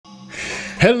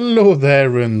Hello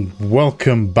there and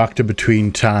welcome back to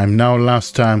Between Time. Now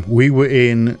last time we were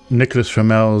in Nicholas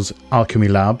Flamel's alchemy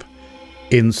lab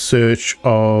in search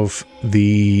of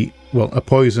a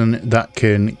poison that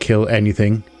can kill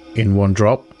anything in one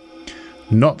drop.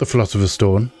 Not the Philosopher's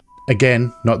Stone.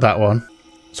 Again, not that one.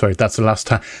 Sorry, that's the last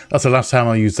time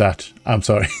I'll use that. I'm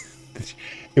sorry.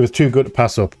 It was too good to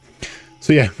pass up.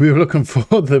 So yeah, we were looking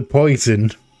for the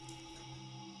poison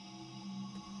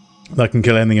that can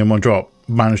kill anything in one drop.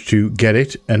 Managed to get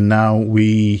it, and now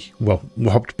we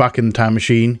hopped back in the time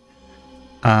machine,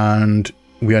 and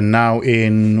we are now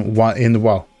in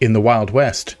the Wild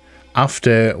West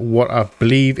after what I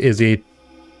believe is a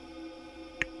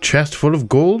chest full of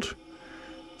gold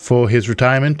for his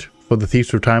retirement, for the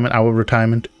thief's retirement, our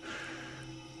retirement.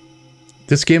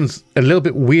 This game's a little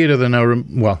bit weirder than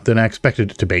I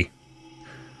expected it to be.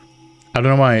 I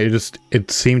don't know why.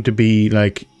 It seemed to be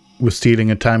like we're stealing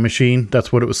a time machine.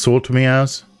 That's what it was sold to me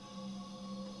as.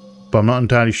 But I'm not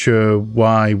entirely sure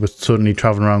why we're suddenly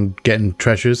traveling around getting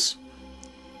treasures.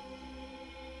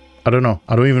 I don't know.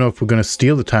 I don't even know if we're going to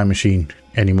steal the time machine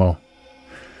anymore.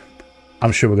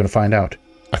 I'm sure we're going to find out.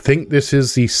 I think this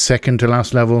is the second to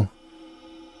last level.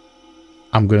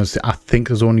 I'm going to say, I think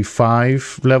there's only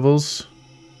 5 levels.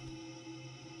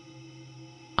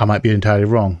 I might be entirely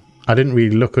wrong. I didn't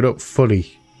really look it up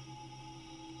fully.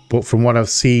 But from what I've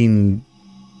seen,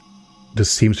 there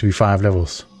seems to be 5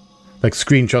 levels. Like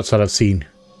screenshots that I've seen.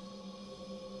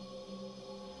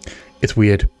 It's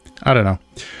weird. I don't know.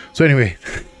 So anyway.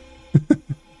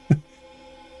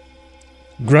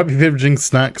 Grab your favorite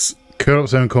snacks. Curl up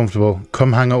so uncomfortable.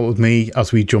 Come hang out with me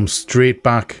as we jump straight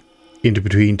back into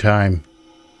Between Time.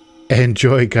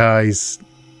 Enjoy, guys.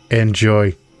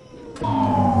 Enjoy.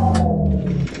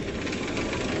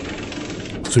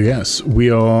 So yes, we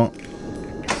are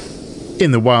in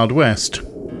the Wild West,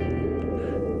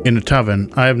 in a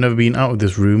tavern. I have never been out of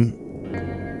this room.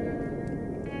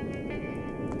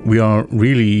 We are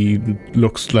really,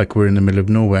 looks like we're in the middle of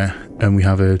nowhere, and we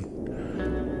have a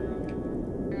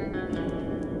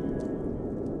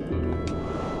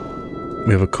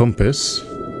compass,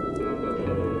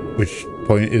 which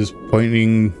is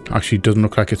pointing. Actually, doesn't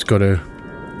look like it's got a.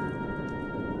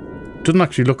 Doesn't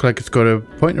actually look like it's got a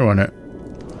pointer on it.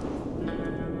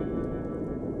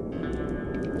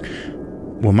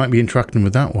 We might be interacting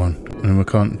with that one, and we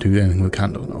can't do anything with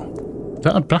candle now. Is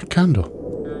that a black candle?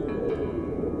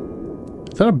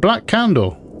 Is that a black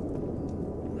candle?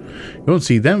 You don't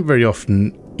see them very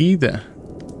often either.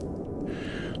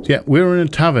 So yeah, we're in a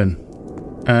tavern,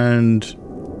 and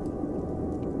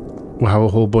we have a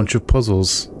whole bunch of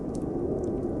puzzles,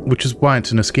 which is why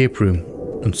it's an escape room,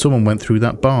 and someone went through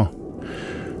that bar.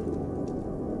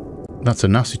 That's a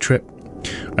nasty trip.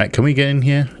 Right, can we get in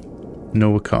here? No,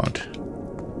 we can't.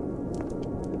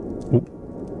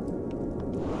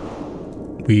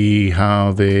 We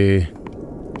have a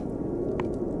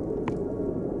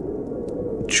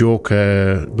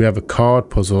Joker. We have a card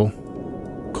puzzle.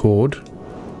 Code.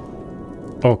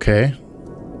 Okay.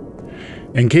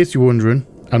 In case you're wondering,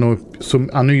 I know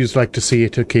you'd like to see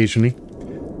it occasionally.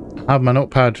 I have my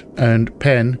notepad and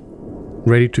pen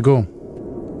ready to go.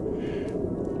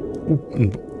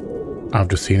 I've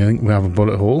just seen anything. We have a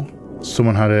bullet hole.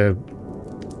 Someone had a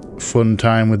fun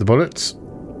time with the bullets,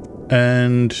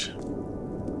 and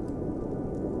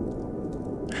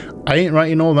I ain't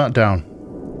writing all that down.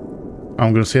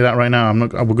 I'm going to say that right now. We're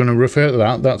going to refer to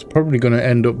that. That's probably going to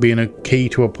end up being a key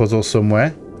to a puzzle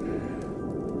somewhere.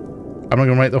 I'm not going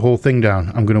to write the whole thing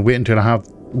down. I'm going to wait until I have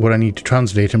what I need to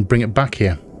translate and bring it back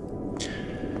here.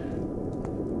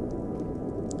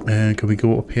 Can we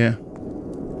go up here?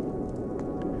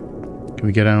 Can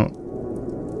we get out?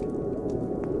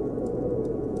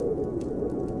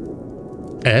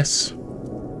 S.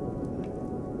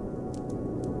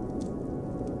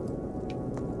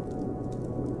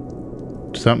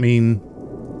 Does that mean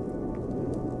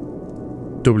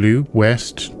W,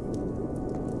 west?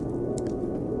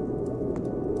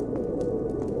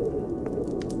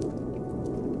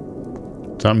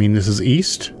 Does that mean this is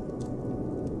east?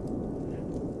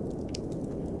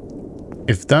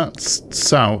 If that's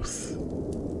south,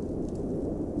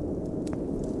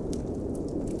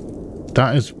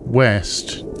 that is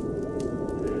west.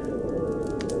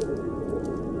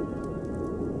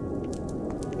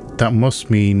 That must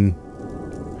mean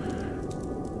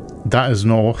that is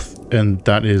north and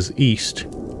that is east,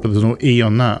 but there's no E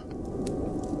on that.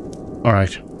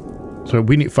 Alright, so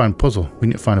we need to find a puzzle. We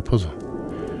need to find a puzzle.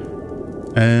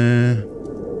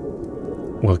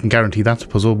 Well, I can guarantee that's a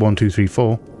puzzle. 1, 2, 3,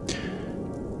 4.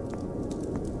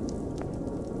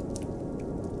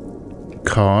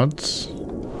 cards.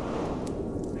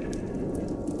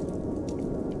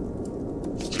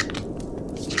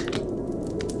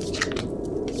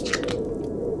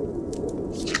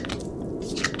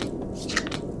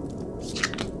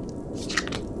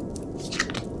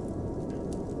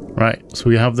 Right, so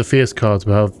we have the face cards.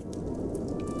 We have...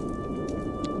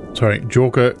 Sorry,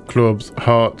 Joker, clubs,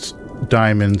 hearts,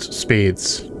 diamonds,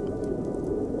 spades.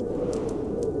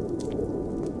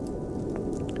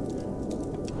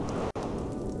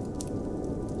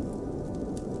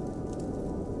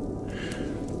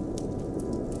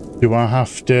 Do I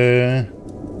have to...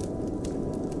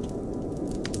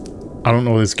 I don't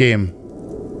know this game.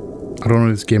 I don't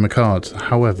know this game of cards.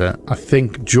 However, I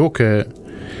think Joker,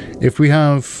 if we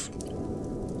have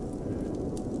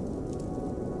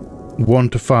 1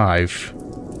 to 5,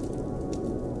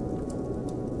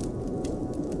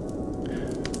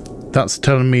 that's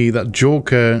telling me that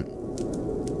Joker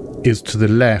is to the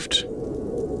left.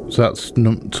 So that's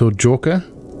so Joker.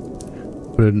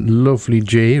 Put a lovely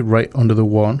J right under the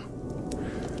 1.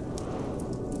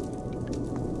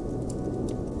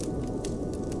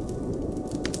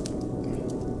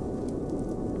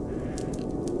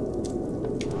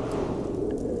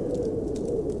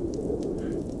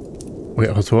 Wait,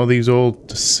 so are these all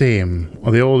the same?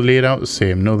 Are they all laid out the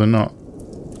same? No, they're not.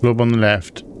 Club on the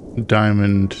left,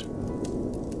 diamond.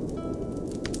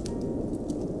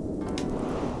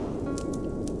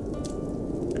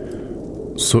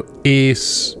 So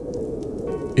ace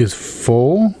is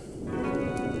 4.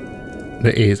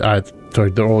 The ace,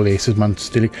 sorry, they're all aces, man.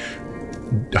 Still,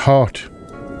 heart.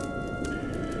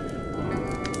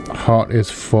 Heart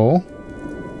is 4.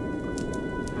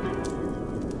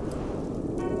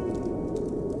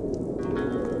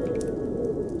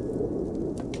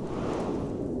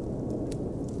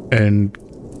 And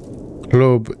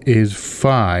club is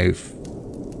 5.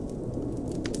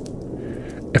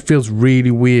 It feels really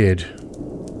weird.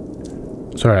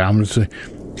 Sorry, I'm just...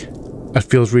 It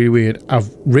feels really weird.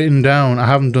 I've written down... I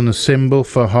haven't done the symbol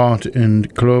for heart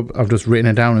and club. I've just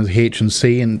written it down as H and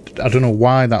C. And I don't know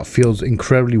why that feels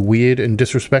incredibly weird and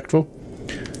disrespectful.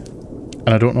 And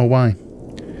I don't know why.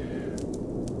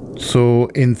 So,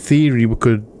 in theory, we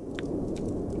could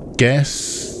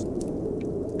guess...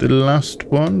 the last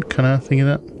one, can I think of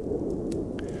that?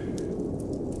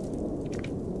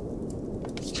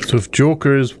 So if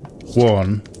Joker is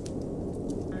 1,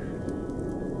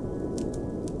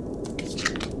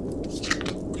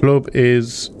 club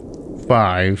is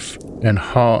 5, and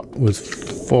heart was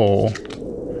 4.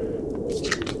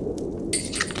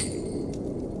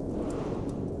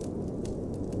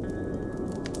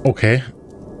 Okay,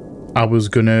 I was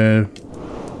gonna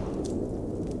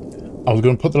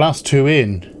put the last 2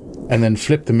 in and then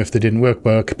flip them if they didn't work,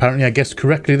 but apparently I guessed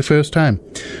correctly the first time.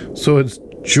 So it's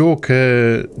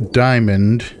Joker,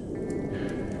 diamond.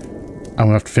 I'm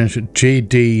gonna have to finish it.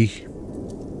 JDS.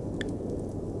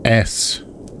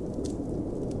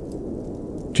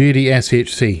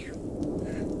 JDSHC.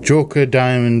 Joker,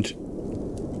 diamond,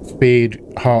 spade,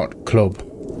 heart, club.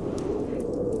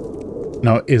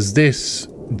 Now, is this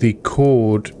the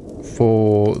code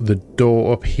for the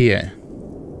door up here?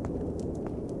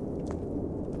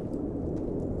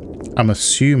 I'm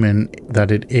assuming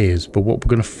that it is, but what we're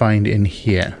going to find in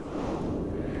here.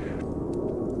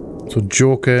 So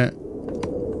Joker,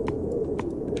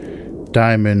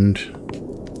 diamond,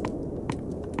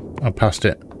 I passed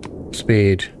it,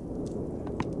 spade,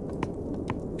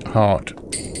 heart,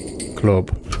 club.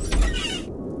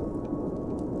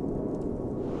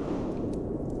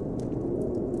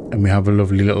 And we have a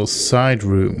lovely little side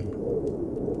room.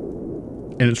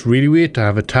 And it's really weird to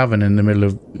have a tavern in the middle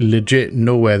of legit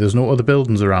nowhere. There's no other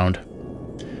buildings around.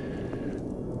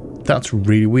 That's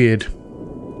really weird.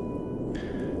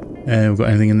 We've got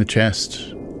anything in the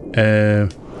chest?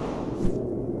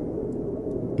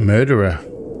 Murderer.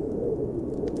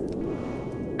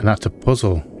 And that's a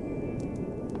puzzle.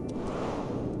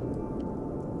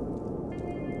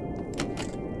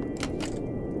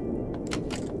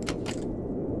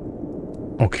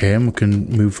 Okay, and we can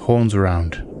move horns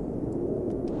around.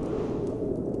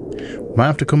 Might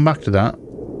have to come back to that.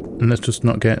 And let's just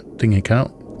not get thingy.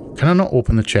 Can I not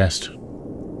open the chest?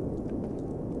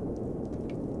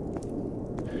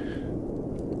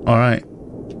 Alright.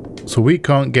 So we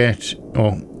can't get...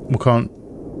 or we can't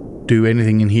do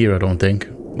anything in here, I don't think.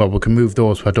 Well, we can move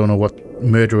those, but I don't know what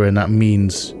murderer and that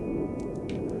means.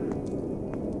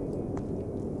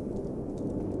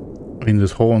 I mean,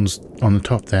 there's horns on the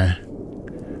top there.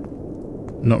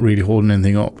 Not really holding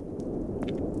anything up.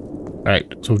 Right,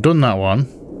 so we've done that one.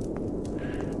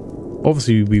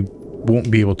 Obviously, we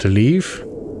won't be able to leave.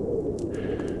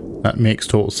 That makes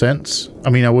total sense.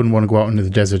 I mean, I wouldn't want to go out into the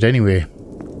desert anyway.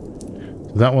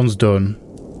 So that one's done.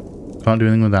 Can't do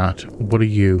anything with that. What are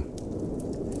you?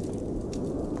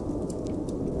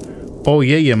 Oh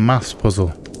yeah, your maths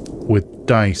puzzle with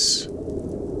dice.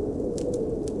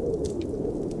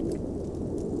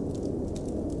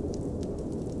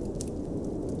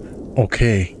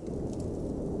 Okay.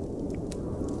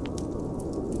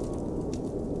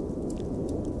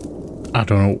 I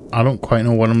don't know. I don't quite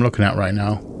know what I'm looking at right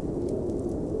now.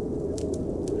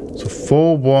 So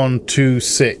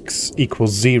 4126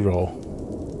 equals 0.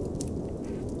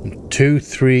 And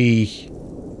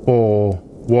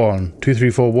 2341.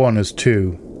 2341 is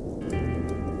 2.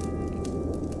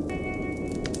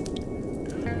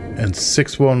 And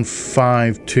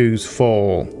 6152 is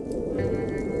 4.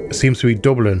 It seems to be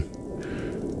doubling.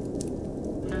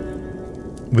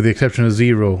 With the exception of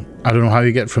 0. I don't know how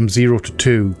you get from 0 to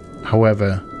 2.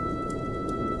 However,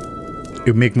 it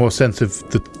would make more sense if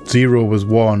the 0 was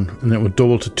 1 and then it would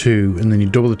double to 2 and then you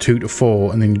double the 2 to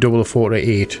 4 and then you double the 4 to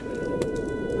 8.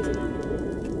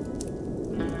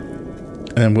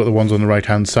 And then we've got the ones on the right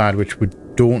hand side which we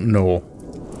don't know.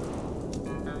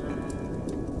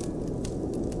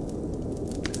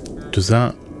 Does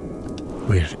that...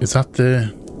 Wait, is that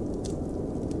the...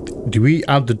 Do we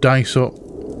add the dice up?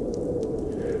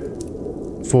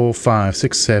 4, 5,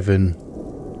 6, 7...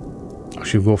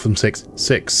 Actually, we'll go from 6,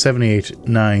 7, 8,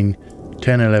 9,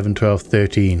 10, 11, 12,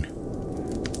 13.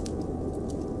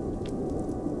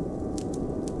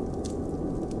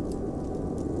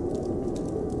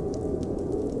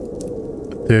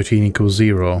 Equals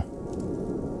 0.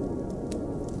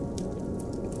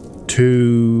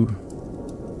 2,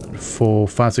 4,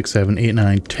 5, 6, 7, 8,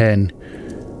 9, 10.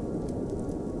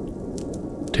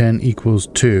 10 equals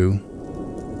 2.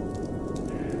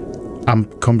 I'm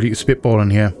completely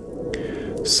spitballing here.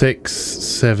 6,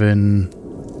 7,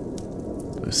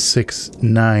 6,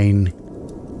 9,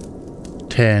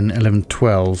 10, 11,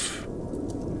 12.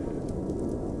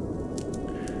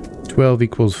 12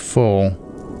 equals 4.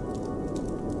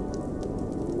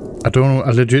 I don't know, I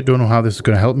legit don't know how this is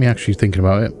going to help me actually thinking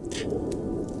about it.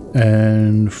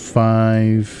 And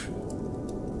 5,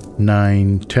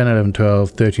 9, 10, 11, 12,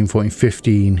 13, 14,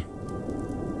 15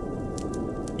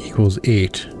 equals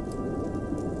 8.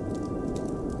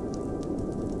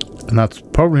 And that's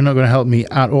probably not going to help me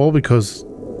at all because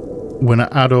when I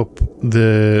add up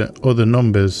the other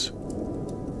numbers,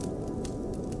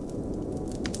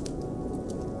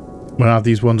 when I have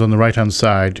these ones on the right hand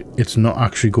side, it's not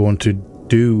actually going to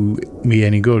do me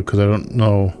any good because I don't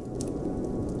know,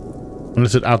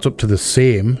 unless it adds up to the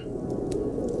same,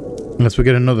 unless we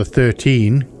get another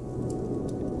 13.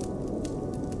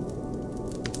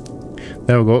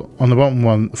 There we go. On the bottom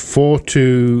one, 4,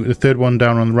 2, the third one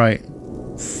down on the right,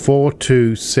 4,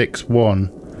 2, 6,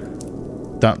 1.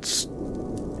 That's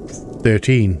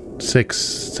 13. 6,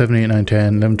 7, 8, 9,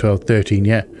 10, 11, 12, 13,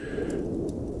 yeah.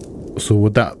 So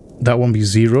would that one be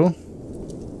 0?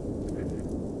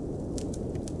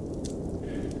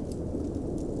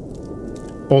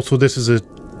 Also, this is a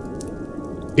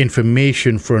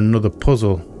information for another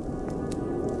puzzle.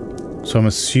 So I'm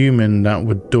assuming that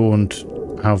we don't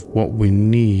have what we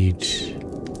need.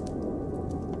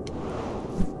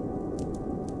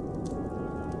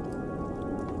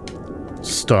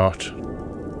 Start.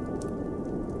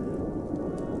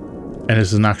 And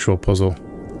it's an actual puzzle.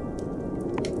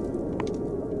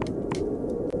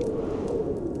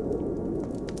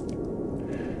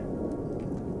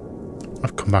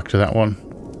 I've come back to that one.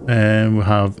 And we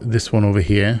have this one over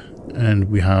here.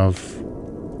 And we have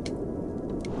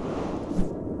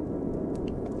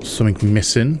something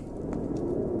missing.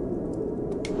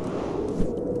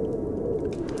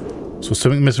 So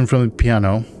something missing from the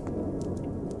piano.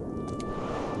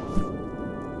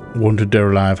 Wanted Dead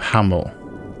or Alive hammer.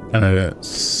 And a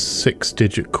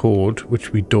 6-digit code,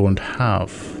 which we don't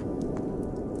have.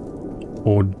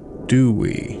 Or do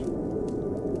we?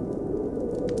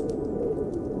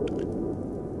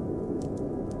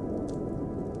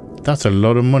 That's a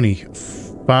lot of money.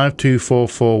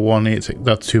 524418.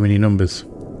 That's too many numbers.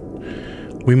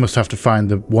 We must have to find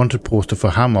the wanted poster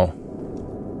for Hamill.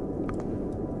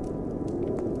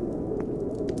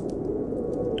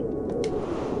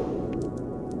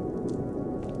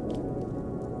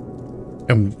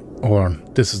 And hold on.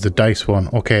 This is the dice one.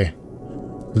 Okay.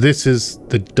 This is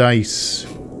the dice.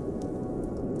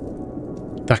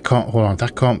 That can't, hold on,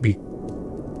 that can't be.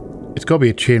 It's got to be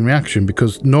a chain reaction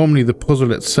because normally the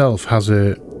puzzle itself has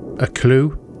a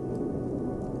clue.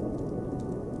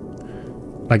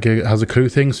 Like it has a clue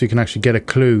thing, so you can actually get a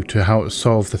clue to how to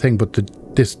solve the thing. But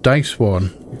this dice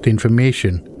one, the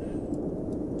information,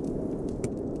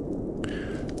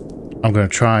 I'm going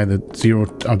to try the 0.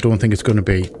 I don't think it's going to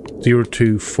be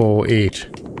 0248.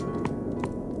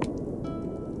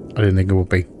 I didn't think it would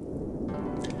be.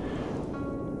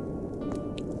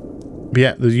 But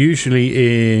yeah, there's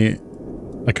usually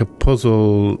like a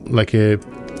puzzle, like a,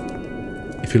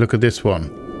 if you look at this one,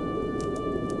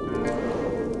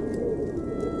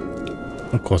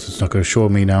 Of course, it's not going to show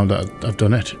me now that I've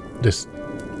done it. This...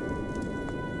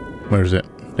 Where is it?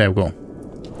 There we go.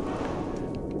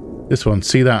 This one,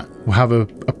 see that? We'll have a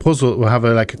puzzle, we'll have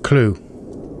like a clue.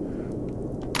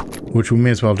 Which we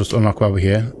may as well just unlock while we're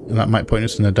here. And that might point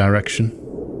us in a direction.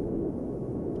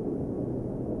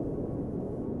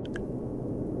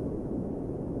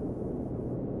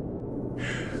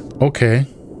 Okay.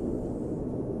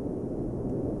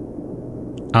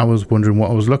 I was wondering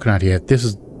what I was looking at here. This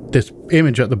is this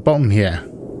image at the bottom here.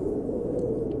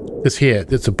 This here,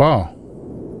 it's a bar.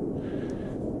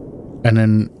 And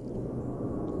then,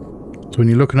 so when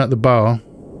you're looking at the bar,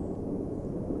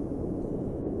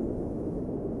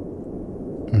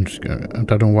 I'm just gonna, I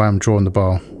don't know why I'm drawing the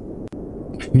bar.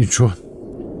 When you're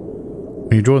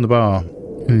drawing the bar,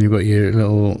 and then you've got your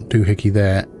little doohickey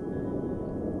there,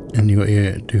 and you've got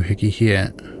your doohickey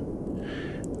here,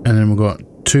 and then we've got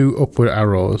 2 upward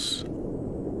arrows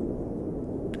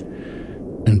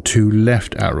and 2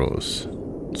 left arrows.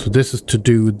 So this is to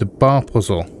do with the bar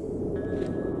puzzle.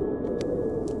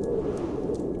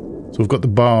 So we've got the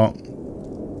bar,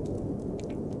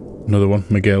 another one,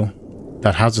 McGill,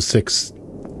 that has a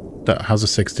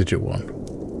 6-digit one.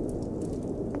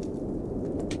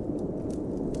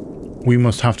 We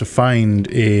must have to find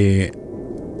a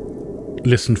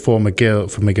listen for McGill,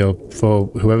 for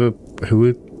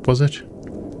who was it?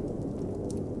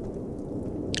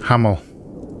 Hamill.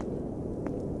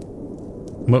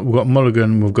 We've got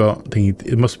Mulligan, we've got thingy.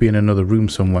 It must be in another room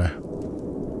somewhere.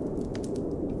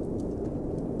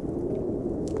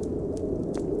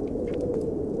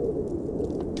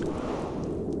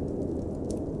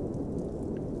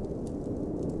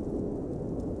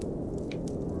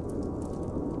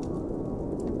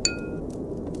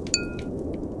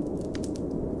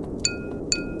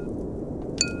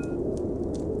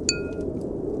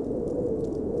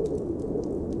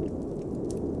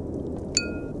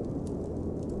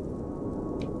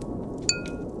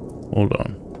 Hold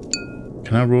on.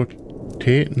 Can I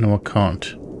rotate? No, I can't.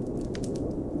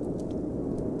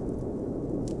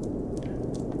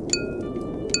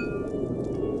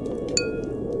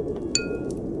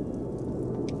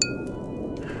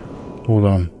 Hold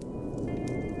on.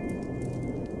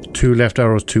 2 left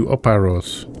arrows, 2 up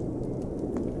arrows.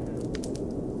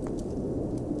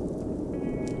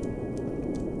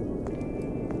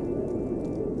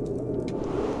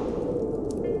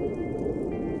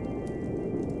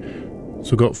 So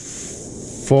we've got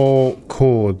 4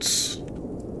 chords.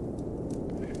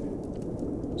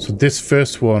 So this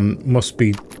first one must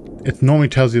be, it normally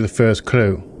tells you the first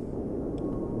clue.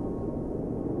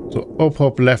 So up,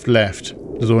 up, left, left.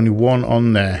 There's only one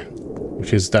on there,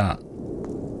 which is that.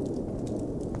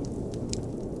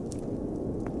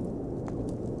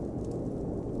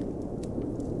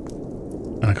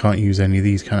 And I can't use any of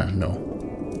these, can I? No.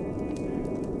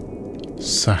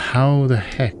 So how the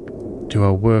heck do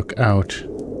I work out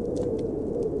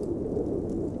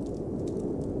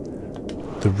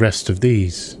the rest of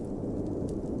these?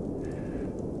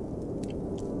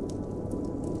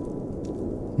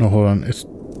 No, hold on, it's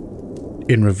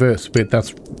in reverse. Wait,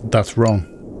 that's wrong.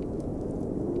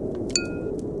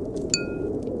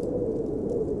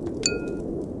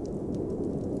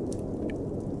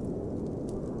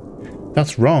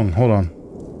 That's wrong, hold on.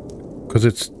 Because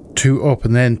it's 2 up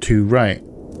and then 2 right.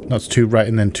 That's 2 right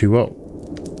and then 2 up.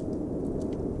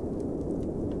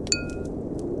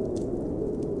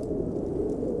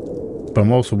 But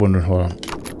I'm also wondering, hold on.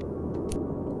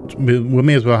 We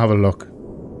may as well have a look.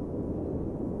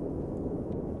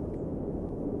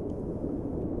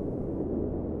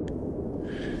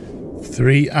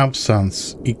 Three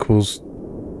absinthe equals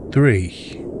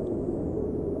 3.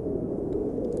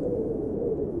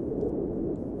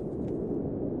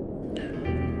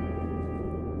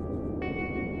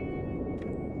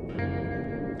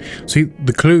 See,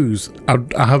 the clues, I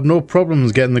have no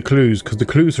problems getting the clues because the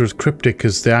clues are as cryptic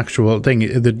as the actual thing.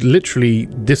 Literally,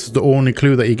 this is the only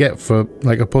clue that you get for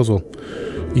like a puzzle.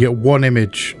 You get one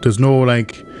image. There's no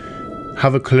like,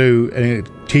 have a clue and it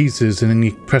teases and then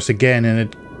you press again and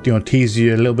it, you know, teases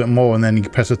you a little bit more and then you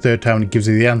press a 3rd time and it gives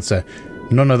you the answer.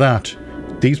 None of that.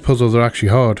 These puzzles are actually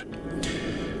hard.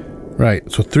 Right,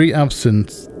 so 3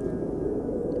 absinthe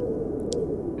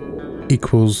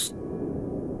equals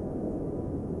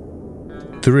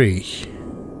 3.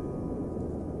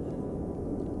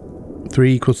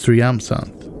 3 equals 3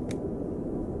 absinthe.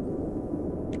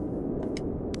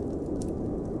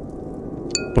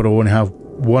 But I only have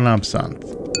 1 absinthe.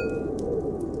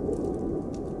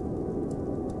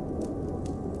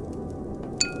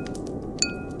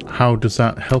 How does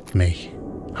that help me?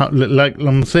 How, like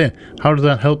I'm saying, how does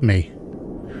that help me?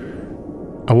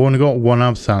 I've only got 1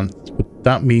 absinthe, but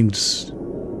that means...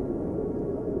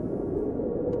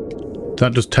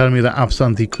 That just tell me that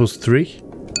absinthe equals 3?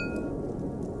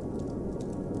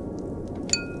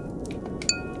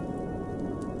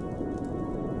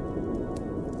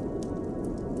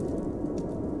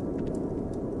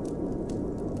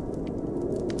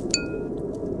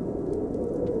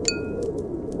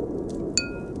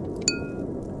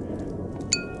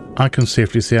 I can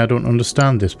safely say I don't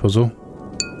understand this puzzle.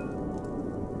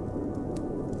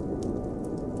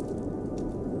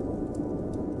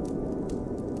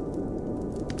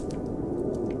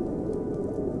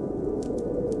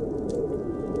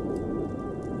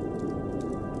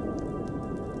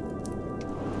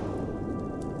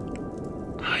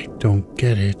 I don't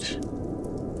get it.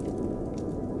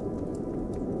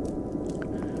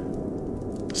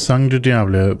 Sang du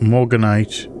Diable,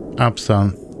 Morganite,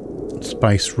 Absinthe,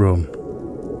 Spice Rum.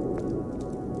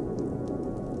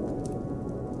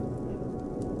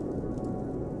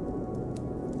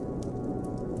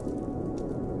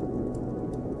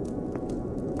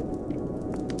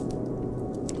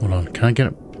 Hold on, can I get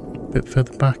a bit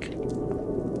further back?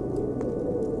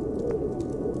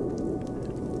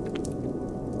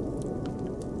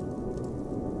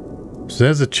 So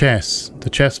there's a chess, the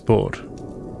chessboard.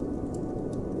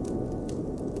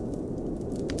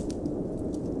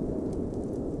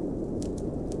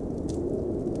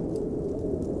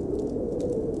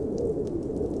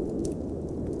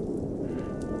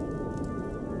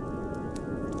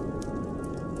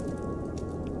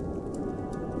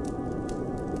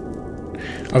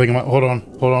 I think I might, hold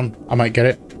on, I might get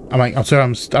it. I'm sorry,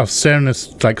 I'm staring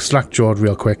this like slack-jawed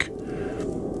real quick.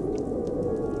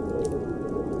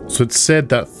 So it said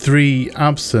that 3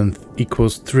 absinthe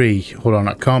equals 3. Hold on,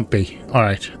 that can't be.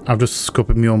 Alright, I've just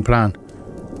scuppered my own plan.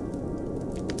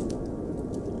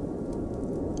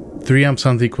 3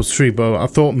 absinthe equals 3, but I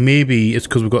thought maybe it's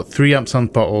because we've got 3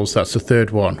 absinthe bottles, that's the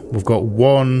third one. We've got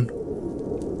 1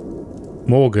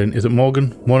 Morgan, is it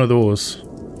Morgan? One of those,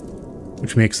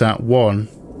 which makes that 1.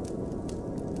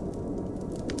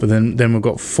 But then we've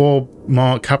got 4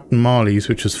 Captain Marley's,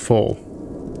 which is 4.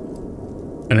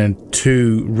 And then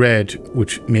 2 red,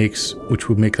 which would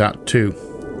make that 2.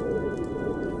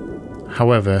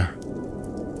 However,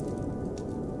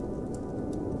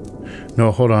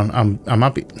 no, hold on. I'm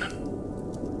happy.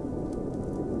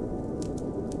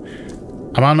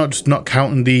 Am I not just not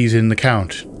counting these in the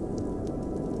count?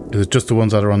 Is it just the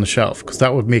ones that are on the shelf? Because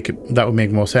that would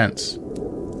make more sense.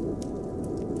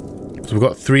 So we've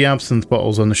got 3 absinthe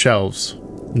bottles on the shelves,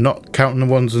 not counting the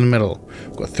ones in the middle.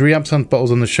 We've got 3 absinthe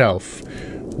bottles on the shelf.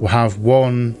 We'll have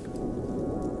 1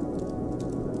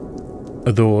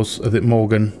 of those. Is it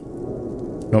Morgan?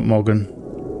 Not Morgan.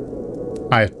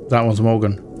 Aye, that one's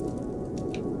Morgan.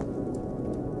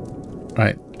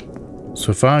 Right.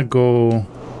 So if I go...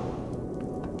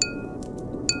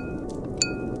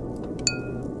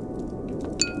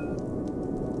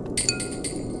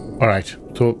 Alright,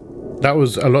 so that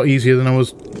was a lot easier than I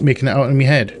was making it out in my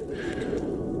head.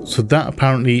 So that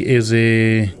apparently is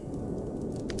a...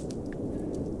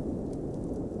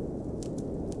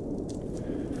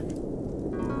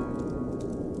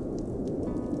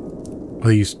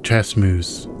 These chess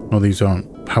moves. No, these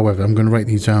aren't. However, I'm going to write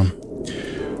these down.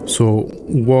 So,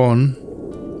 1.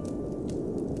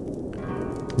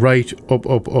 Right, up,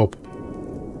 up, up.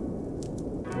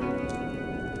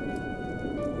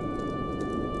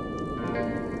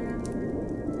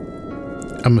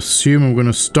 I'm assuming I'm going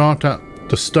to start at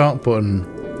the start button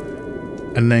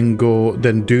and then do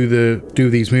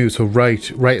these moves. So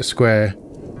right a square,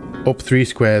 up 3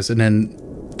 squares, and then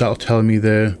that'll tell me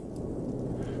the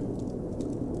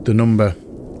number,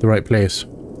 the right place.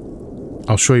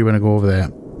 I'll show you when I go over there.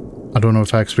 I don't know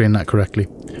if I explained that correctly.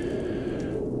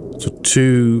 So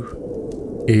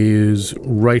 2 is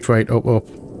right, up, up.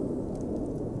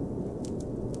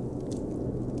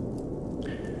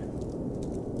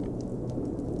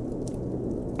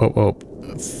 Up, up.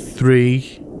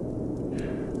 3.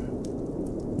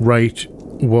 Right,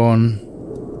 1.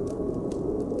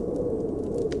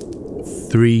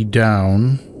 3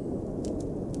 down.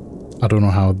 I don't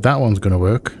know how that one's going to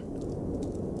work.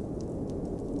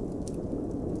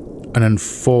 And then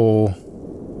 4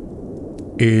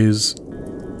 is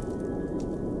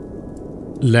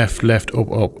left,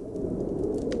 up, up.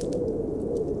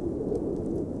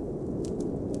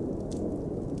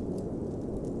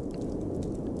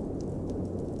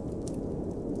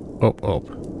 Up, up.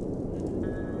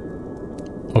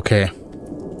 Okay.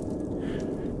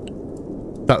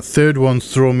 That third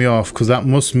one's thrown me off because that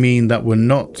must mean that we're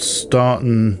not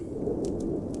starting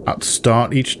at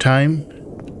start each time.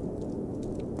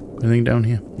 Anything down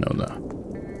here? No, no.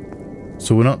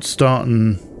 So we're not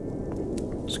starting...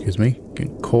 Excuse me,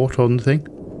 getting caught on the thing.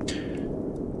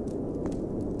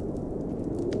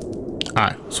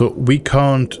 So we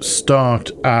can't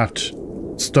start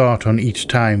on each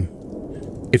time.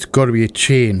 It's got to be a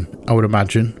chain, I would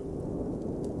imagine.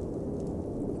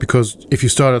 Because if you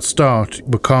start at start,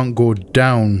 we can't go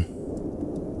down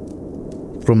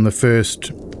from the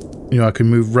first... You know, I can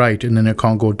move right and then I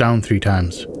can't go down 3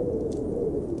 times.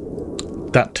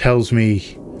 That tells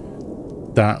me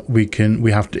that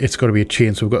it's got to be a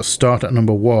chain. So we've got to start at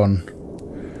number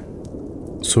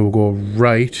 1. So we'll go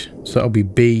right. So that'll be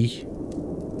B.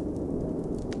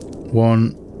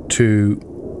 1, 2,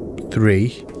 3.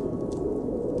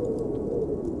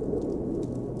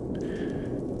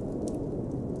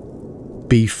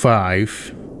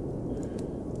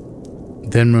 B5.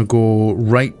 Then we'll go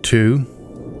right 2.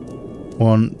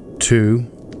 1, 2.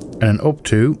 And then up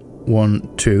 2.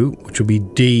 1, 2. Which will be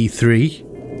D3.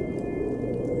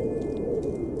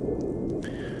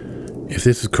 If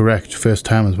this is correct first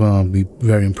time as well, I'll be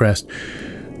very impressed.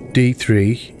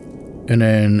 D3. And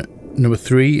then number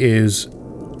 3 is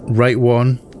right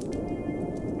 1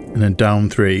 and then down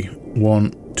 3.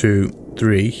 1, 2,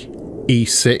 3.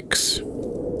 E6.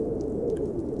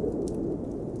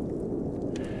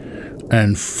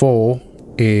 And 4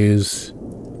 is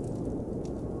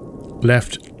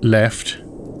left, left,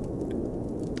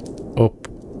 up,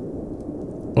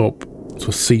 up.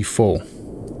 So C4.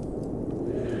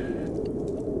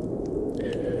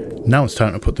 Now it's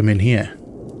time to put them in here.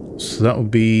 So that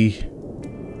would be...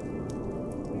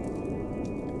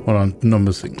 Hold on,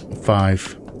 numbers.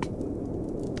 5.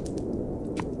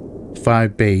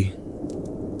 5B.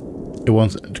 It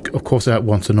wants, of course, that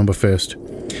wants a number first.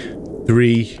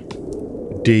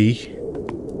 3D.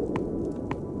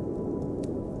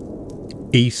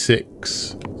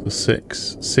 E6. So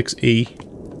 6E.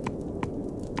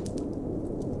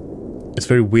 It's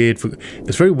very weird for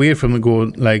them to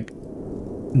go like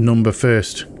number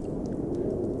first.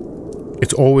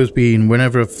 It's always been,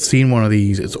 whenever I've seen one of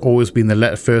these, it's always been the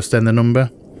letter first, then the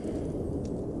number.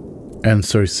 And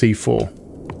sorry, C4.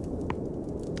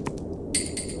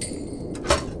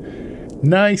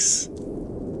 Nice!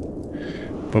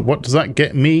 But what does that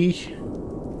get me?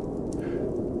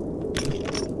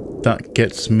 That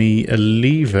gets me a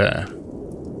lever.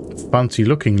 A fancy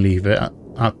looking lever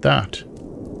at that.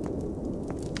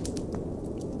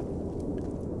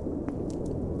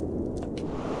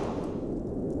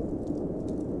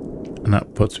 And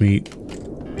that puts me...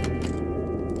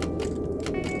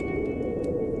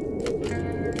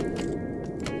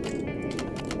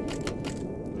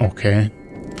 Okay.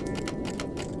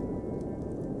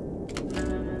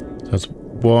 That's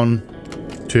 1,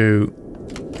 2,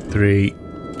 3,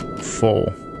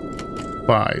 4,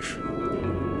 5.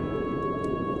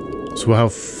 So we'll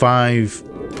have 5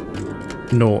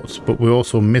 notes, but we're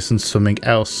also missing something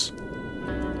else.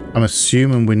 I'm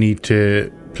assuming we need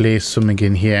to place something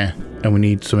in here, and we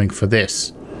need something for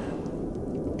this.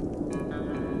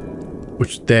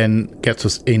 Which then gets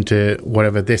us into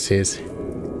whatever this is.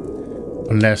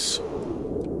 Unless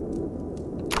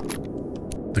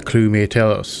the clue may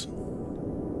tell us.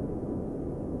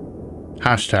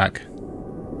 Hashtag.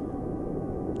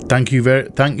 Thank you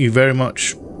very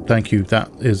much. Thank you.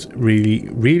 That is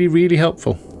really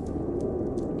helpful.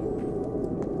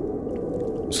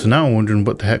 So now I'm wondering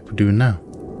what the heck we're doing now.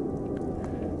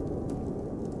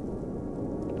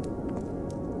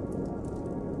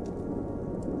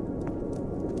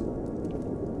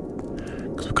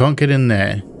 Because we can't get in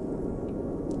there.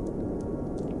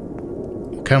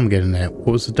 Can we get in there?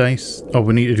 What was the dice? Oh,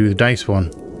 we need to do the dice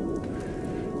one.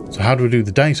 So how do we do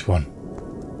the dice one?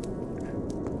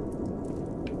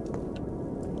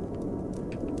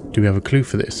 Do we have a clue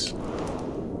for this?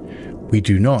 We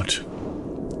do not.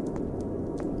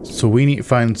 So we need to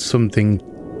find something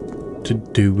to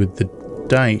do with the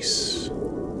dice.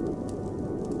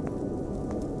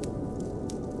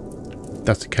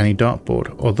 That's a canny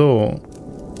dartboard. Although,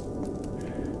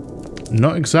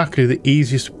 not exactly the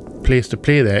easiest place to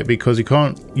play there, because you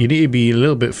need to be a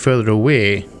little bit further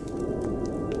away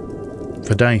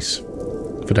for dice.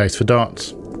 For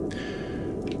darts.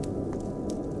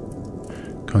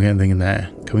 Can't get anything in there.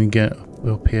 Can we get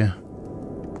up here?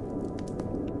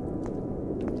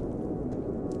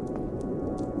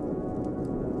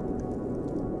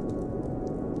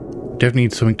 Definitely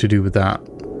need something to do with that.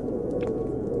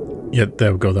 Yeah,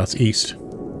 there we go. That's east.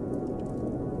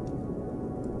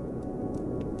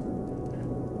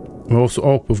 We're also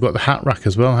up. We've got the hat rack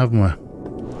as well, haven't we?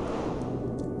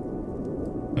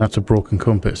 That's a broken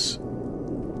compass.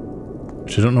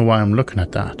 Which I don't know why I'm looking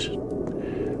at that.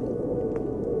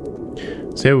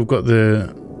 So we've got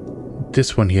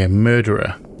this one here,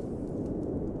 murderer.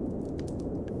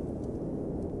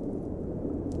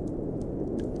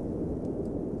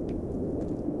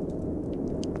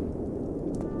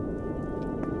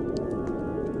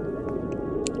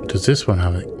 Does this one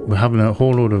have it? We're having a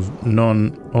whole load of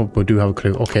non... Oh, we do have a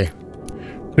clue. Okay.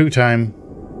 Clue time.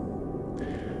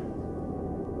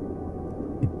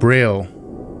 Braille.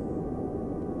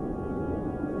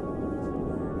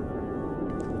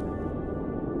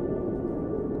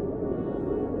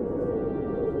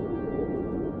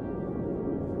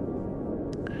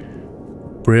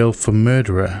 Braille for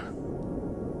murderer.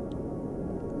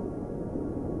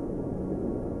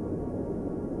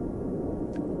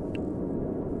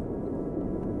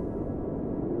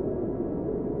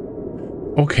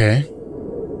 Okay.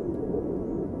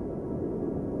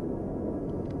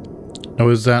 Now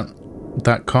is that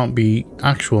can't be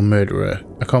actual murderer?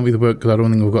 That can't be the word because I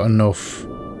don't think we've got enough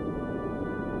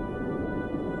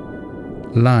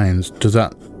lines. Does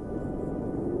that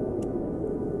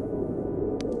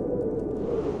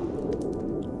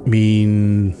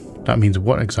mean... That means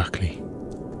what exactly?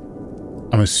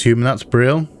 I'm assuming that's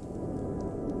Braille.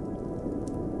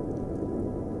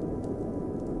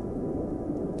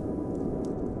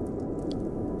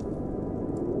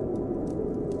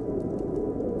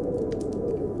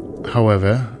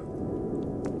 However,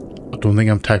 I don't think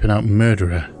I'm typing out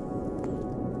murderer.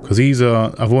 Because these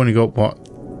are... I've only got what...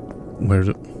 Where is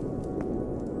it?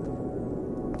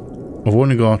 I've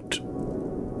only got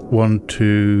 1,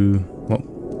 2... Well,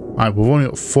 alright, we've only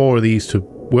got 4 of these to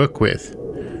work with.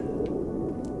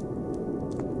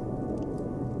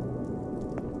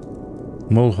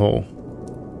 Mulehole.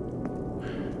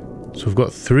 So we've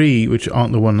got 3 which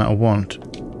aren't the one that I want.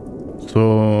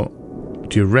 So...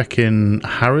 Do you reckon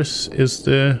Harris is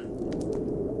the...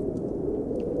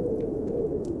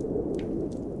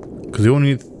 Because the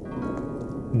only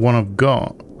one I've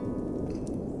got...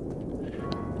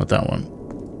 Not that one.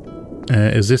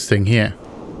 Is this thing here.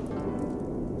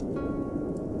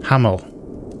 Hamel.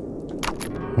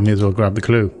 We may as well grab the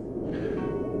clue.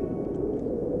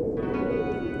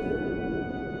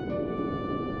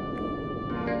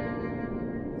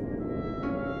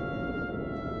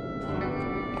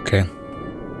 Okay.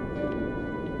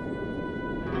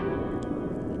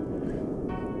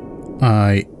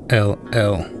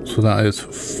 ILL, so that is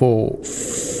 4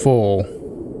 4.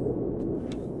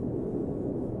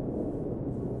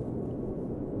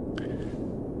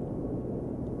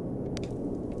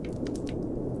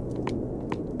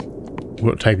 We've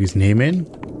got to type his name in.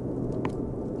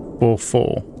 4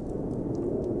 4.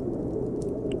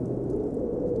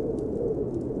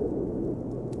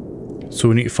 So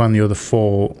we need to find the other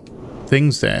 4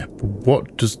 things there.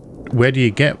 But where do you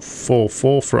get 4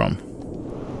 4 from?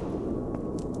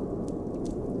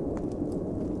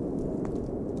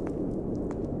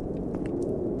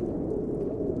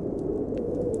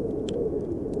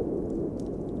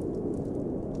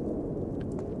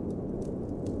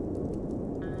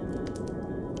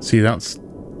 See, that's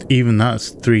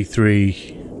 3 3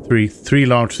 3 3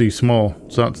 large, 3 small,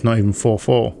 so that's not even 4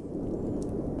 4.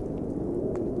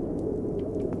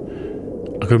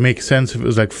 I could make sense if it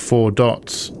was like 4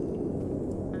 dots.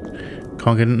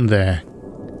 Can't get into there.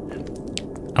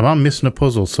 Am I missing a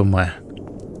puzzle somewhere?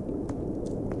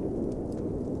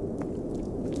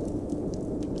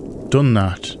 Done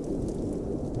that.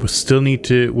 We still need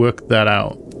to work that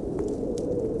out.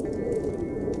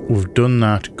 We've done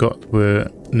that, got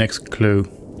the next clue.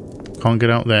 Can't get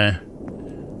out there.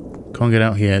 Can't get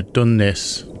out here. Done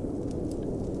this.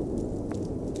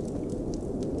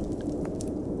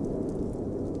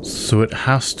 So it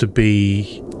has to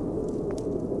be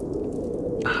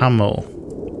Hamel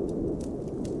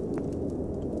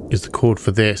is the code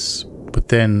for this. But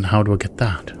then how do I get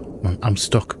that? I'm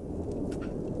stuck.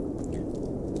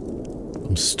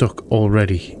 I'm stuck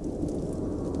already.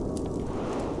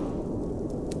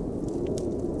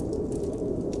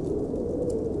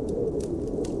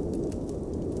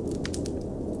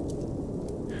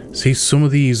 See, some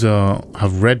of these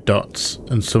have red dots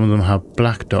and some of them have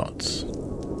black dots.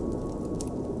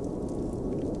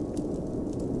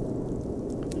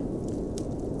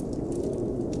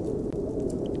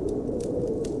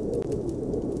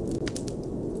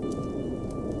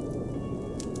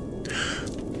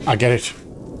 I get it.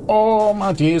 Oh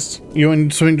my days.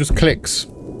 Something just clicks.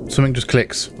 Something just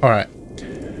clicks. Alright.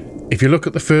 If you look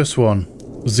at the first one,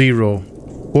 0,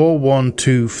 4, 1,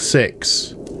 2,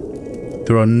 6.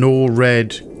 There are no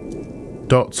red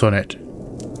dots on it.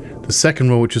 The second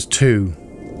row, which is 2,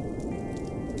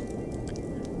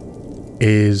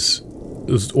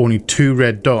 there's only 2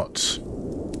 red dots,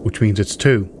 which means it's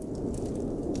 2.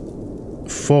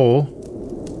 4,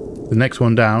 the next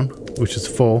one down, which is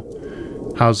 4,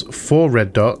 has 4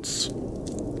 red dots.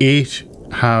 8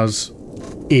 has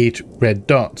 8 red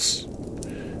dots.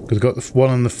 Because I've got the 1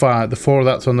 on the 5, the 4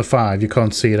 that's on the 5, you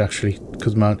can't see it actually,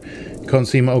 because you can't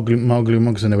see my ugly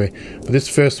mugs in the way. But this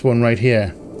first one right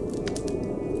here,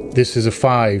 this is a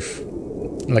 5,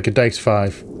 like a dice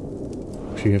 5.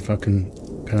 See if I can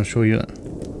I show you that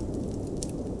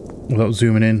without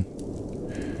zooming in.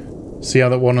 See how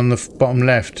that one on the bottom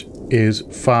left is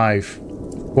 5,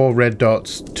 4 red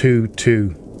dots, 2, 2,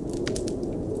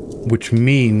 which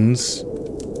means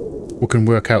we can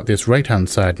work out this right hand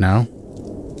side now.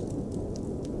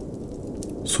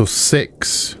 So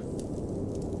 6,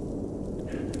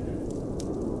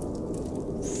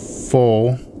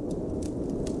 4,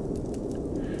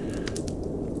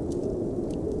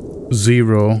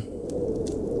 0,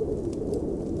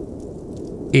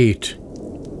 8.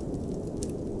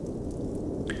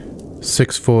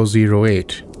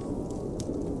 6408.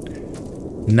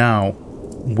 Now,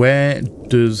 where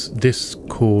does this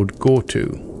code go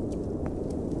to?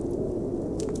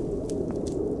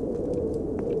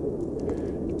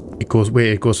 It goes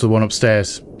to the one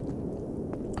upstairs.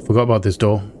 I forgot about this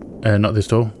door. Not this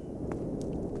door.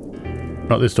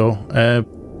 Not this door.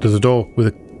 There's a door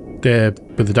with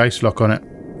the dice lock on it.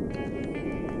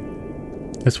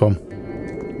 This one.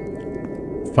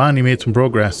 Finally made some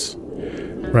progress.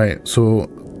 Right, so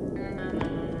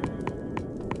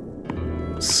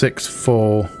 6,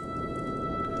 4,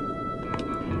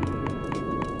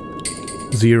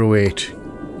 0, 8,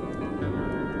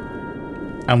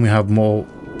 and we have more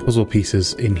puzzle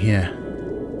pieces in here.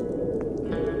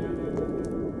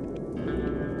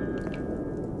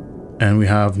 And we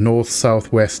have north,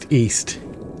 south, west, east,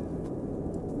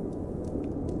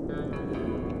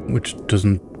 which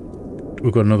doesn't.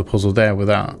 We've got another puzzle there with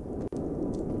that.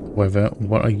 However,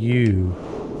 what are you?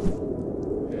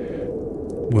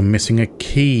 We're missing a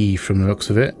key from the looks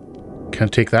of it. Can I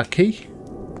take that key?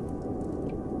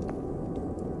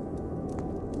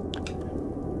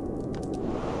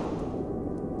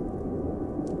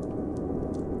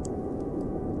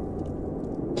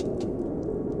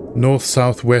 North,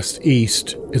 south, west,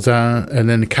 east. Is that, and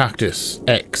then the cactus,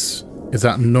 X. Is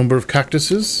that number of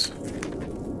cactuses?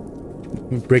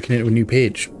 We're breaking into a new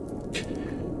page.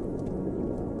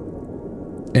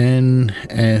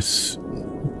 NSWE.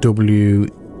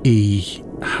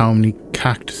 How many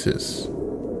cactuses?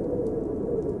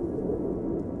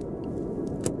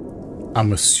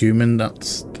 I'm assuming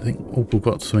that's the thing. Oh, we've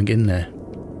got something in there.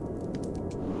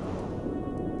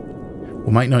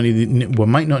 We might not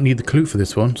need the clue for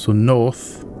this one. So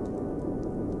north,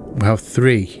 we have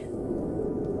 3.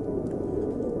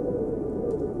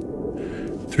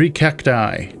 3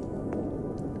 cacti.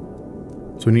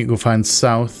 So we need to go find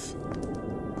south.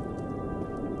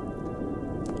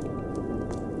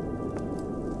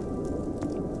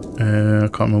 I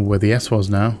can't remember where the S was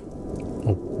now.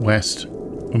 Or west.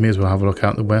 We may as well have a look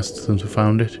out the west since we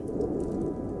found it.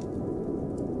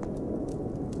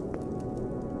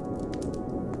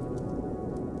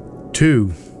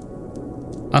 Two.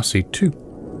 I see 2.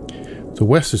 So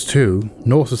west is 2.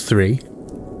 North is 3.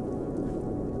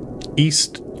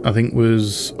 East, I think,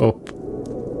 was up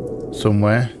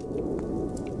somewhere.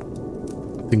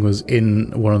 I think it was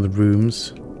in one of the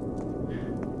rooms.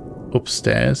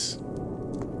 Upstairs.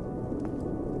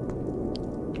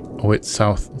 Oh, it's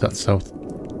south. That's south.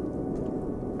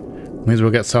 May as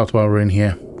well get south while we're in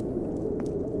here.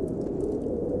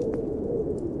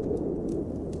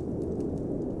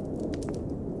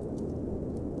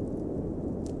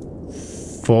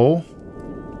 Four.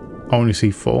 I only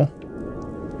see 4.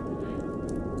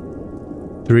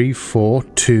 3, 4,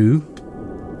 2.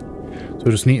 So I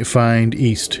just need to find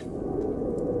east,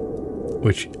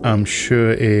 which I'm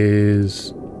sure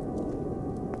is.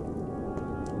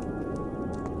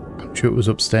 I'm sure it was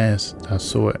upstairs. I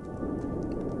saw it.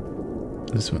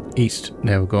 This one, east.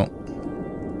 There we go.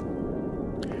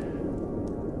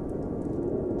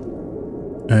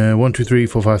 1, 2, 3,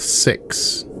 4, 5,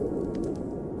 6.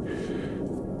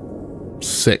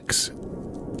 6.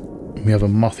 We have a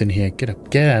moth in here. Get up,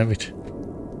 get out of it.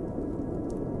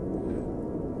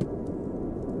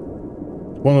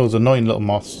 One of those annoying little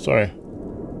moths. Sorry.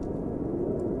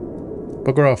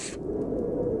 Bugger off.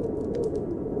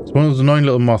 It's one of those annoying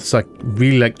little moths that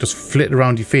really like just flit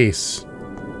around your face.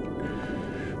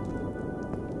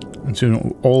 And so, you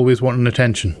know, always wanting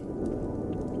attention.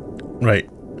 Right.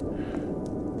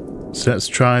 So let's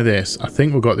try this. I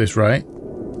think we got this right.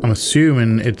 I'm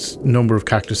assuming it's number of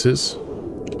cactuses.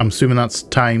 I'm assuming that's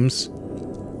times.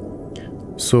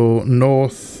 So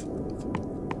north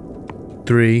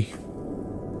 3.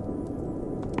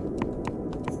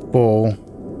 4,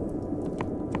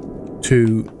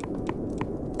 2,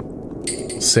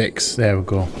 6. There we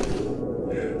go.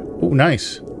 Oh,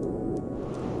 nice.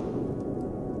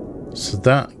 So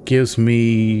that gives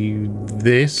me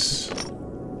this.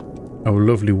 Our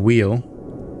lovely wheel.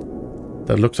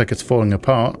 That looks like it's falling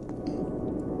apart.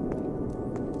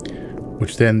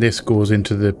 Which then this goes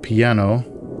into the piano.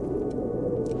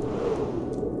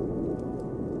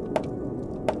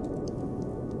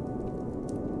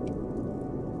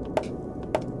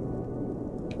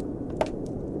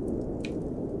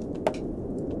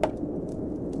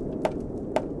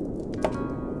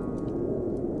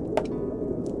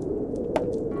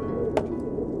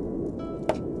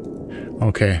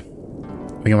 Okay. I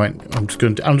think I might. I'm just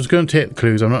going to take the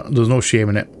clues. There's no shame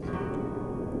in it.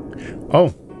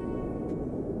 Oh.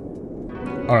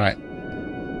 All right.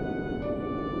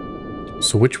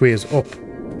 So which way is up?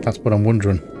 That's what I'm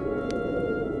wondering.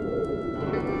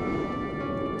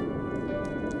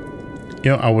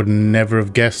 You know, I would never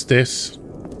have guessed this.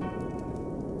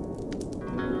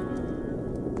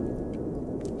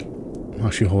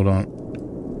 Actually, hold on.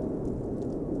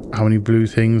 How many blue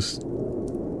things?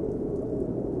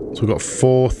 So we've got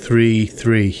 4, 3,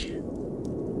 3.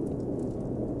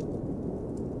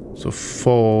 So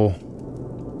 4.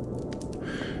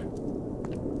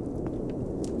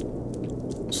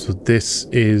 So this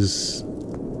is...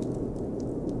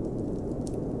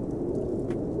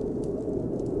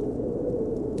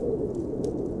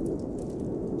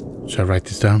 Should I write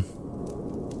this down?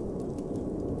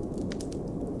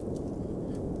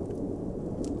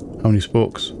 How many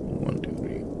spokes? 1,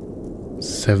 2, 3.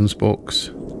 7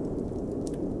 spokes.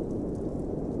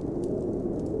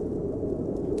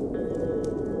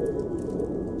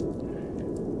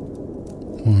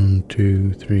 One,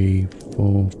 2, 3,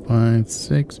 4, 5,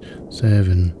 6,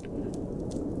 7.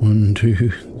 1,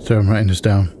 2. So I'm writing this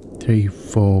down. 3,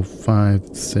 4,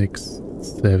 5, 6,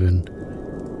 7.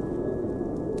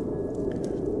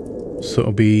 So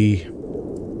it'll be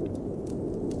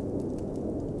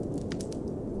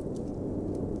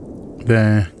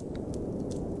there.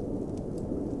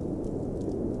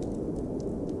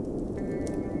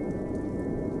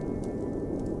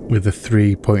 With the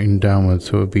 3 pointing downwards,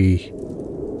 so it'll be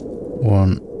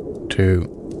 1,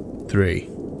 2, 3.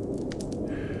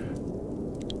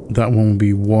 That one will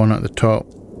be 1 at the top,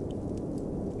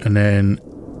 and then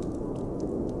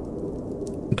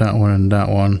that one and that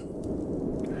one,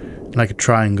 like a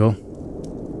triangle.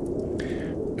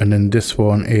 And then this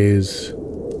one is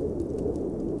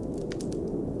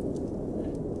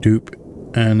dupe,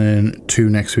 and then 2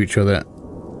 next to each other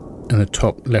in the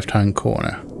top left hand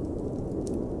corner.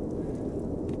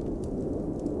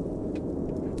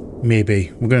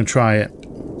 Maybe. We're going to try it.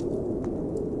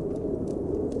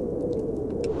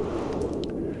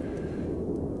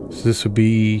 So this would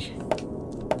be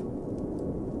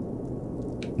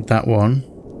that one.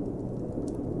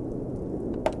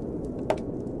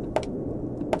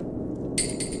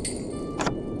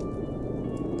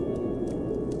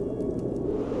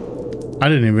 I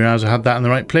didn't even realize I had that in the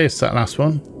right place, that last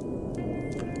one.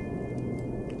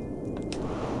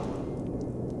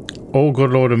 Oh, good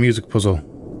lord, a music puzzle.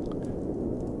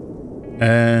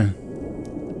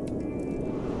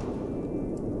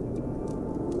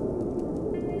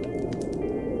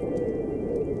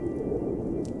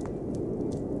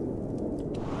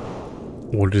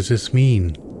 What does this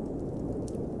mean?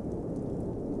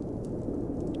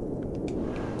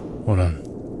 Hold on.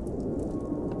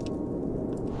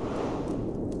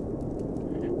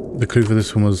 The clue for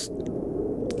this one was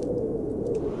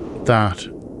that.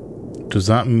 Does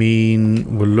that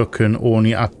mean we're looking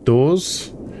only at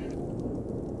those?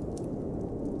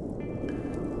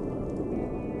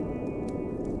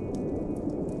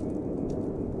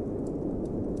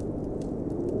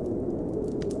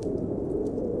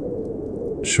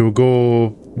 Should we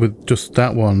go with just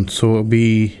that one? So it'll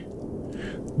be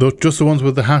just the ones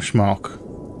with the hash mark.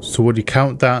 So would you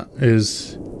count that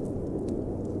as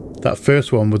that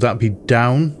first one? Would that be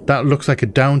down? That looks like a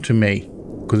down to me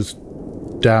because it's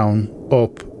down,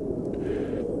 up.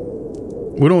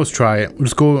 We'll always try it. We'll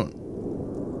just go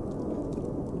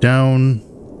down,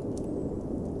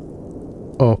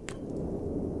 up.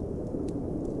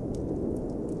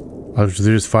 Oh,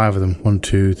 there's 5 of them. 1,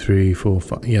 2, 3, 4,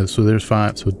 5. Yeah, so there's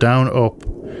 5. So down, up,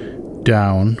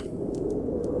 down,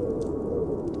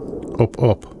 up,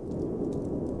 up,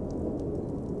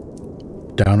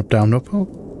 down, up, down, up, up.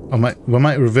 We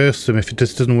might reverse them. If it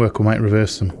just doesn't work, we might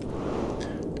reverse them.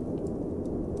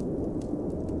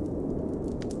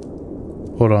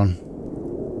 Hold on.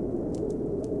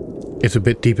 It's a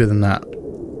bit deeper than that.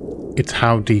 It's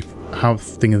how deep, how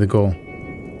thingy they go.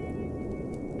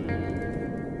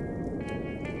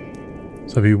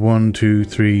 So it'll be 1, 2,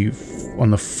 3.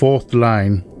 On the 4th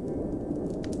line,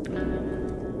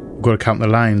 we've got to count the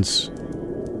lines.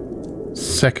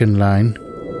 2nd line,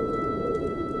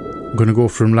 I'm going to go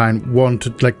from line 1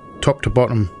 to like top to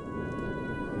bottom.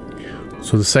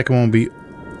 So the second one will be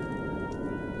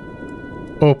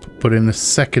up, but in the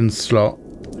 2nd slot.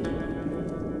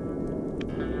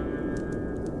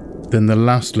 Then the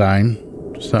last line,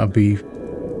 so that'll be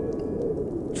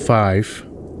 5,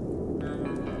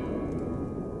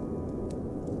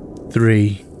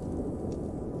 3,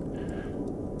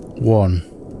 1.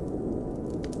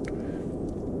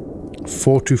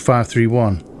 4, 2, 5, 3,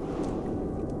 1.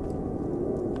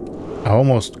 I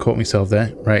almost caught myself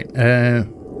there. Right.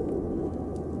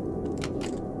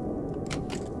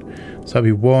 So that'll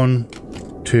be 1,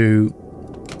 2,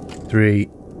 3,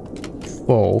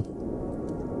 4.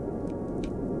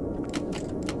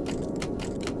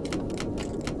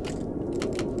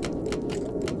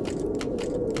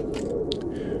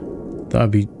 That'll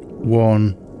be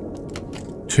 1,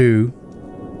 2,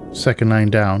 2nd line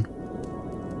down.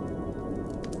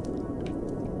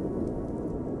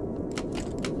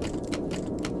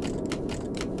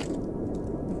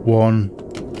 1,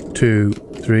 2,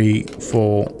 3,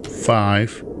 4,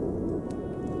 5.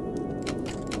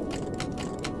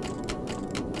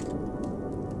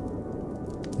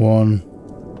 1,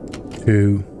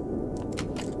 2,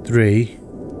 3.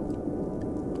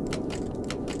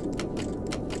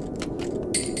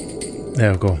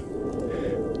 There we go.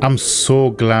 I'm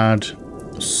so glad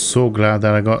that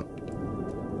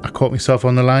I caught myself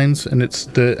on the lines, and it's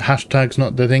the hashtags,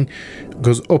 not the thing. It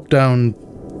goes up, down,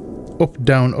 up,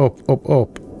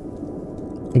 up.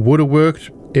 Would have worked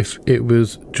if it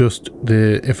was just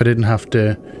if I didn't have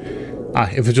to,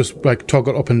 if it just like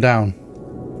toggled up and down.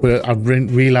 But I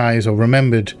realised or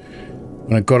remembered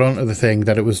when I got onto the thing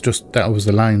that it was just, that was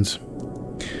the lines.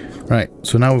 Right,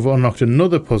 so now we've unlocked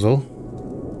another puzzle.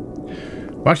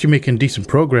 We're actually making decent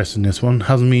progress in this one.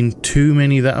 Hasn't been too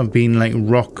many that have been like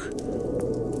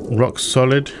rock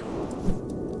solid.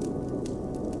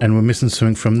 And we're missing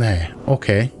something from there.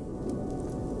 Okay.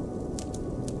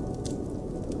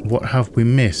 What have we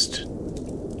missed?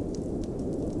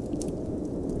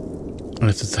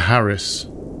 Unless it's Harris.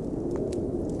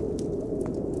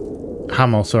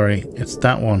 Hamel, sorry. It's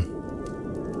that one.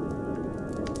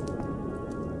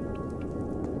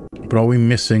 But are we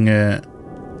missing a...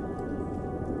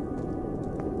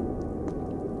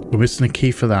 We're missing a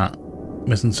key for that.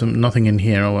 Missing nothing in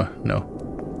here, or no.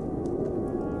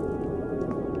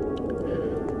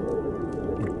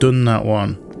 We've done that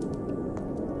one.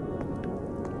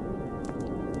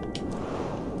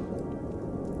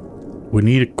 We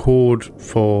need a code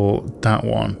for that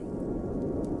one.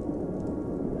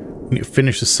 We need to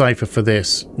finish the cipher for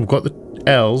this. We've got the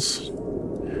L's.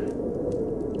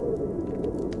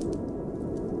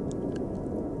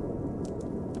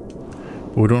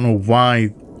 But we don't know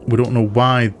why. We don't know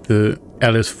why the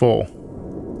L is 4.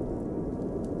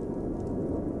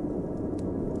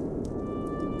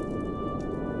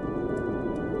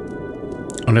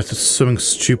 Unless it's something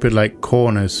stupid like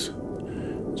corners.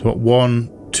 So what, 1,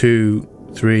 2,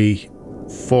 3,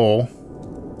 4.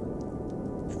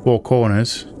 4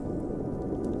 corners.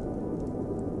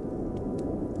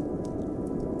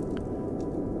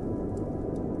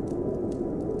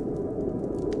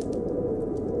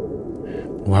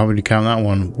 Well, how would you count that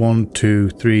one? 1, 2,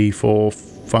 3, 4,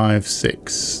 5,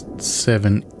 6,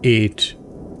 7, 8,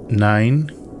 9.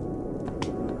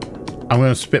 I'm going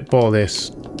to spitball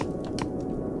this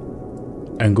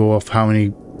and go off how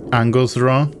many angles there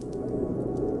are.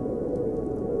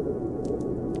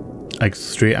 Like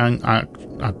straight angle.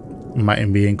 I might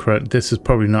be incorrect. This is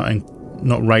probably not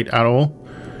right at all.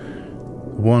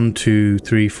 1, 2,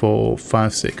 3, 4,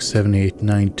 5, 6, 7, 8,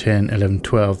 9, 10, 11,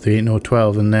 12. There ain't no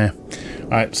 12 in there.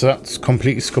 Alright, so that's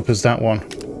completely scuppers that one.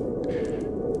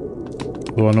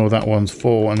 Well, I know that one's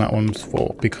 4 and that one's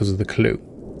 4 because of the clue.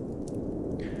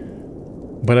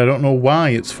 But I don't know why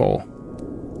it's 4.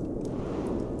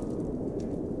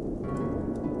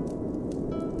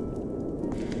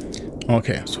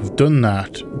 Okay, so we've done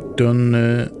that. We've done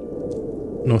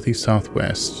northeast,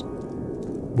 southwest.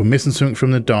 We're missing something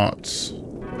from the dots.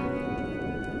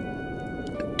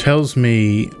 It tells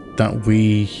me that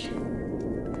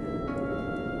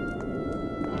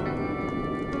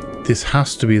this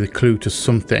has to be the clue to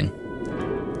something.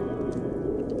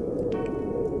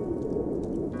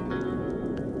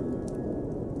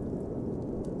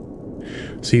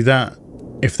 See that?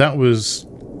 If that was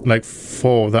like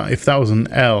 4, if that was an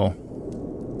L,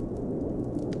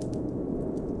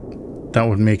 that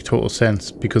would make total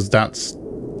sense because that's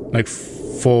like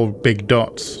 4 big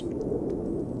dots.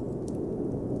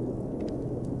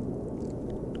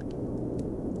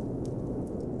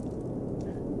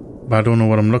 but I don't know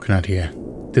what I'm looking at here.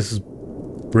 This is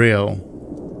Braille.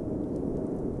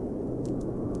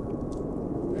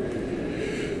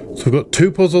 So we've got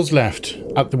 2 puzzles left.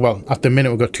 At the minute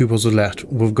we've got 2 puzzles left.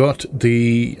 We've got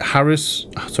the Harris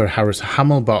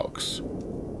Hamill box.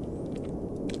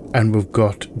 And we've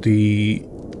got the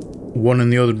one in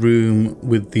the other room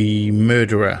with the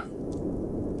murderer.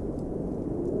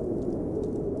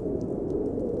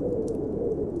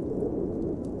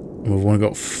 And we've only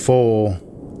got 4.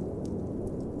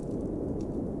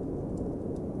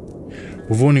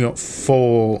 We've only got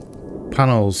 4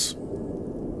 panels.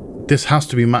 This has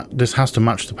to be this has to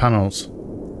match the panels.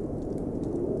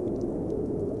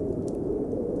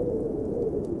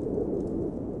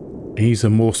 He's the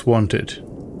most wanted.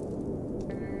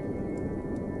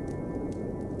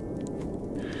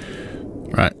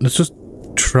 Right, let's just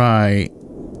try.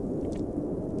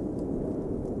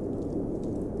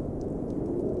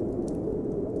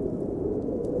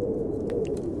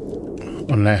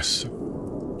 Unless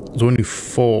there's only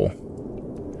 4.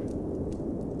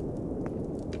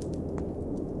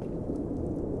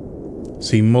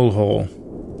 See, Mulhall.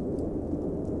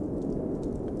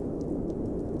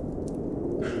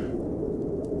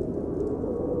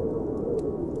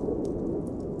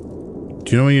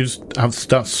 Do you know when you just have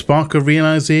that spark of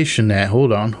realization there?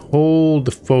 Hold on. Hold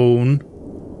the phone.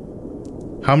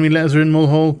 How many letters are in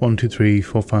Mulhall? 1, 2, 3,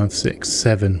 4, 5, 6,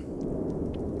 7.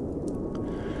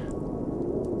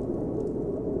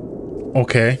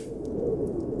 Okay.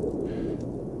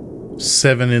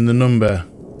 7 in the number.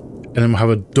 And then we'll have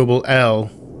a double L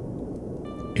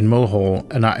in Mulhall,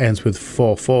 and that ends with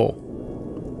 4-4.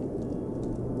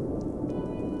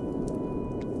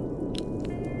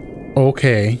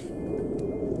 Okay.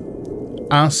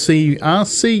 I see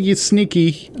you,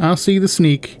 sneaky. I see the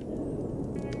sneak.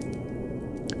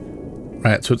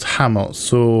 Right, so it's Hamill.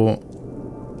 So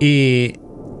A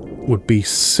would be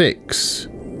 6.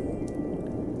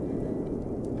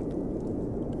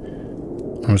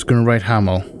 I'm just going to write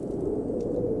Hamill.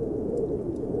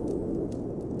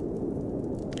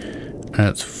 And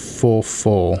it's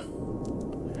 4-4.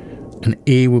 And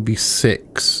A will be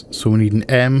 6. So we need an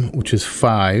M, which is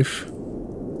 5.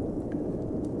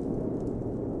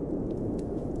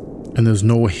 And there's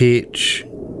no H.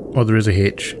 Oh, there is a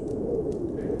H.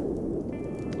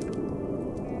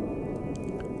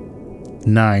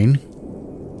 9.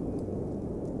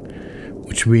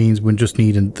 Which means we're just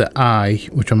needing the I,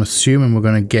 which I'm assuming we're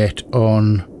going to get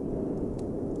on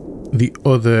the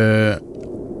other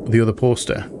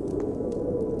poster.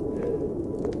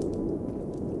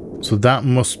 So that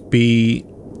must be,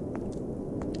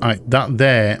 that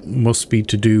there must be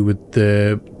to do with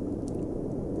the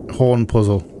horn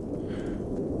puzzle,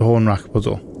 the horn rack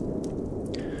puzzle.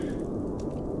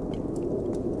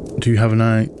 Do you have an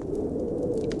eye?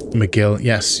 McGill,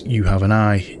 yes, you have an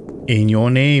eye in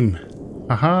your name.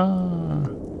 Aha!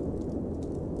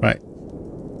 Right.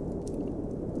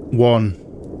 1.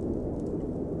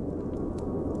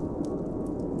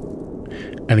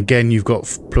 And again, you've got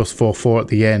plus 4-4 at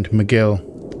the end, McGill.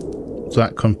 So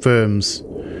that confirms.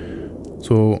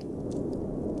 So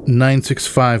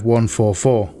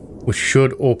 965144, which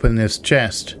should open this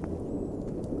chest.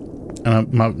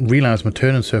 And I realise my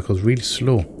turning circle is really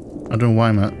slow. I don't know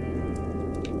why my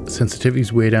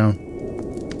sensitivity's way down.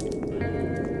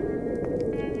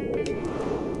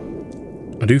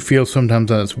 I do feel sometimes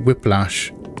that it's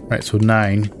whiplash. Right, so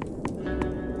 9.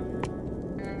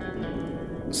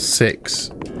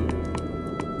 6.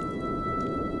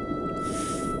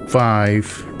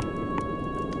 5.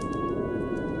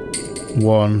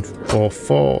 1, 4,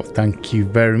 4. Thank you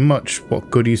very much. What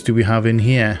goodies do we have in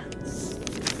here?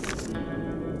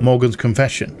 Morgan's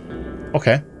confession.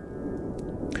 Okay.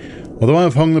 Although I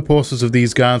have hung the posters of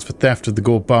these guards for theft of the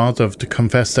gold bars, I have to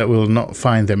confess that we will not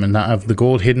find them and that I have the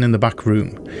gold hidden in the back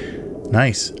room.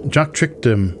 Nice. Jack tricked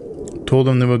them. Told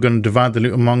them they were going to divide the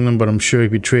loot among them, but I'm sure he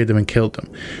betrayed them and killed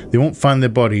them. They won't find their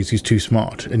bodies, he's too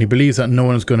smart, and he believes that no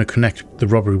one is going to connect the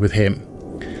robbery with him.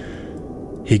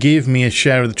 He gave me a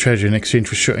share of the treasure in exchange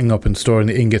for shutting up and storing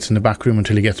the ingots in the back room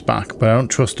until he gets back, but I don't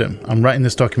trust him. I'm writing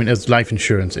this document as life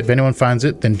insurance. If anyone finds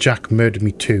it, then Jack murdered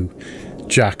me too.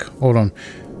 Jack, hold on.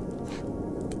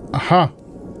 Aha!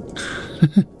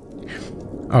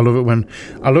 I love it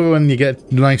when you get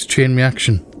nice chain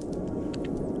reaction.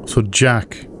 So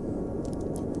Jack,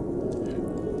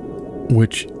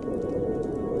 which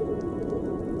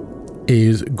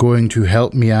is going to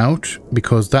help me out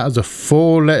because that is a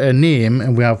 4-letter name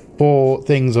and we have 4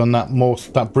 things on that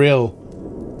braille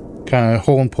kind of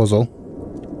horn puzzle,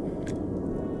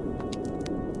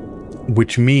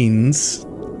 which means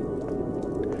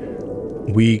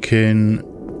we can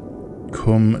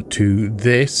come to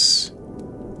this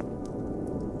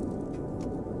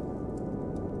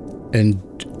and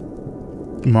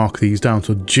mark these down.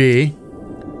 So J,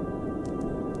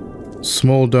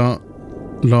 small dot,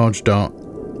 large dot,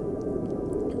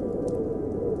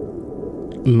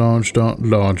 large dot,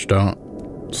 large dot,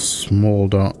 small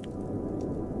dot,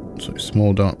 sorry,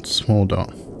 small dot, small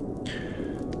dot.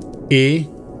 A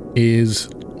is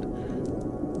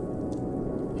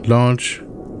large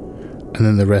and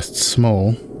then the rest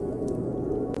small.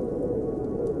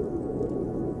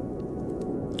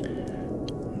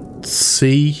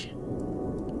 C,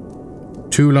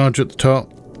 too large at the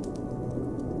top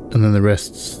and then the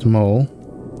rest small.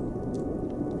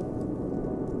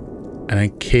 And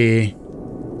then K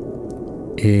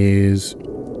is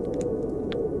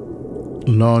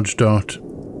large dot,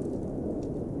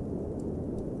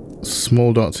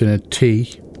 small dots in a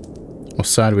T or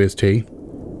sideways T,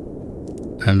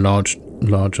 and large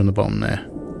on the bottom there.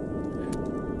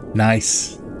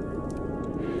 Nice.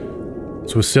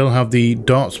 So we still have the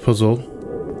darts puzzle.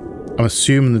 I'm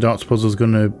assuming the darts puzzle is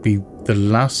going to be the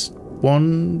last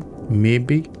one,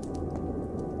 maybe.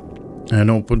 I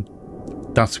know, but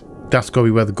that's got to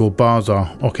be where the gold bars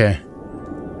are. Okay.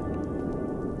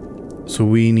 So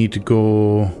we need to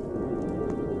go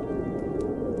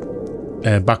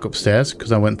back upstairs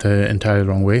because I went the entirely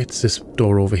wrong way. It's this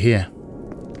door over here.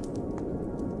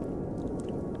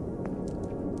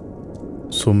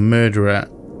 So murderer.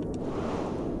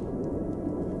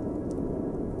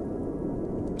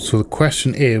 So the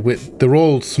question is, they're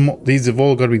all small. These have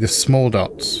all got to be the small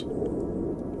dots.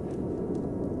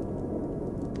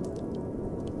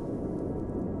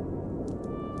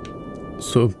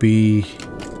 So it'd be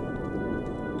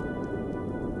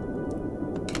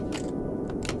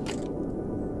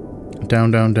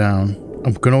down, down, down.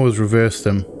 I can always reverse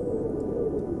them.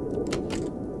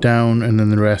 Down, and then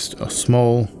the rest are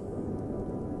small.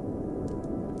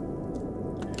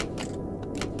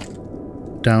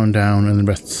 Down, down, and the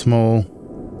rest small.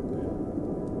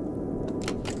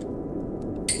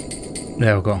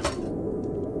 There we go.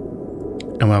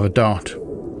 And we have a dot.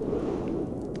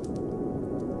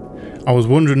 I was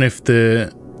wondering if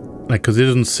the, like, because it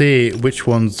doesn't say which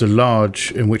ones are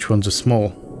large and which ones are small.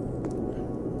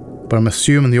 But I'm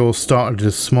assuming they all started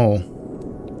as small.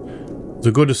 It's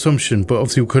a good assumption, but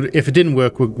obviously we could, if it didn't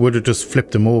work, we would have just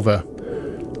flipped them over.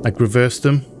 Like reversed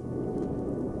them.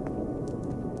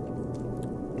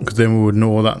 Because then we would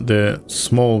know that the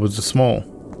small was the small.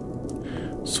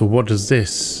 So what is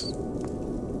this?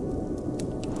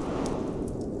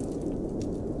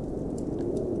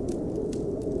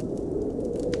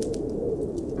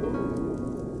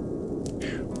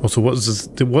 Also,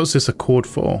 what's this a code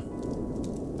for?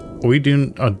 Are we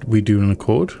doing a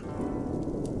code?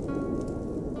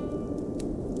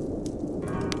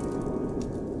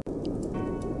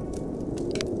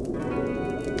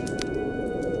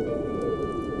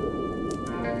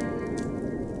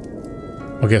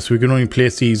 Okay, so we can only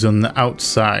place these on the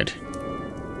outside.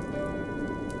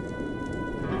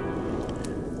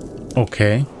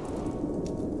 Okay.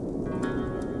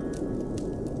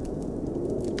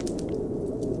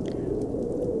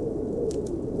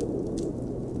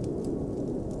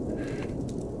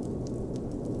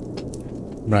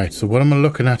 Right, so what am I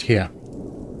looking at here?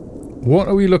 What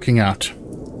are we looking at?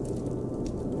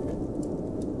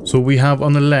 So we have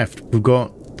on the left, we've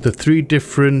got the three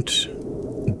different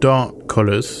dot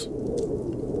colors.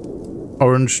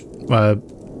 Orange,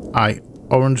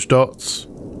 orange dots,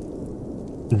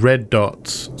 red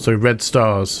dots, so red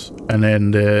stars, and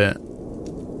then the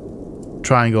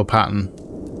triangle pattern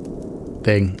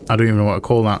thing. I don't even know what to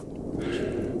call that.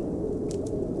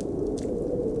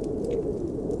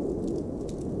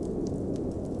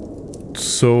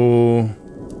 So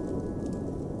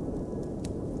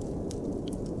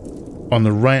on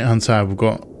the right hand side we've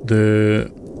got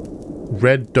the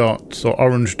red dots or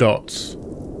orange dots,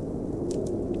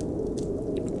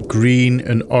 green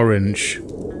and orange.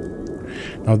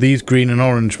 Now these green and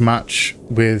orange match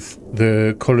with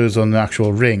the colours on the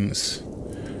actual rings.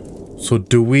 So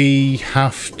do we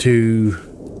have to...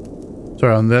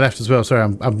 Sorry, on the left as well, sorry,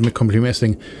 I'm completely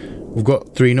missing. We've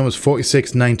got three numbers,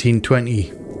 46, 19,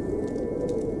 20.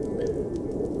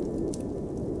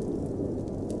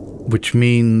 Which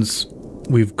means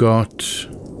we've got...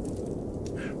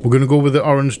 We're going to go with the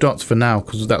orange dots for now,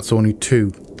 because that's only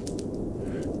two.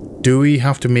 Do we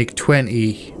have to make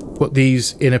 20? Put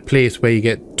these in a place where you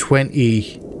get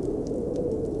 20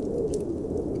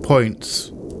 points.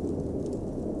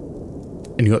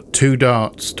 And you got two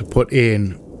darts to put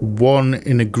in. One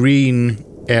in a green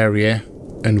area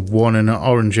and one in an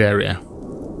orange area.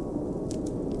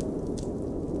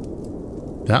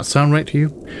 Does that sound right to you?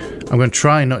 I'm going to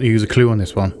try not to use a clue on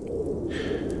this one.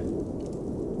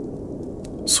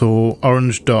 So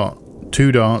orange dot,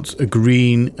 2 dots, a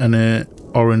green and a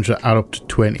orange that add up to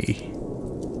 20.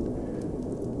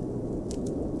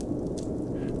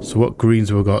 So what greens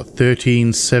have we got?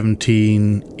 13,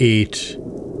 17, 8.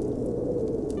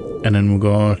 And then we've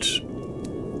got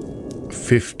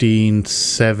 15,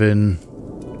 7.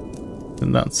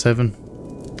 Isn't that 7?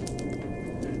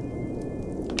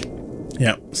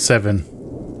 Yeah, 7.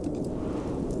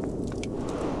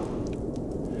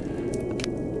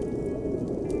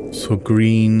 So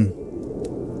green.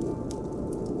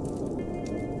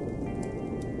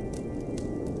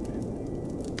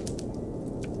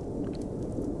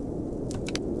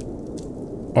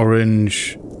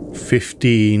 Orange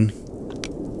 15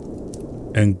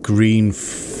 and green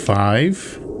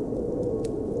 5,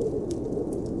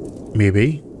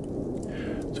 maybe.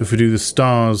 So if we do the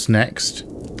stars next, so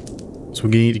we're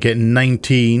going to need to get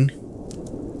 19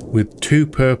 with 2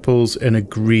 purples and a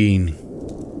green.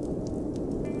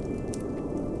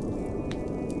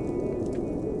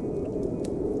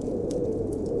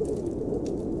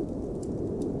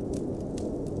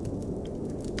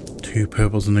 Two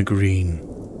purples and a green.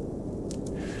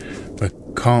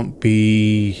 Can't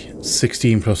be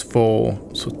 16 plus 4,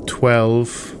 so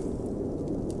 12.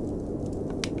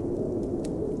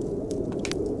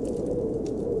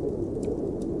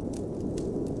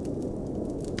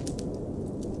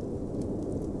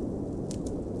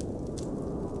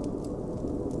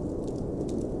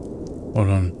 Hold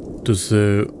on.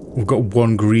 We've got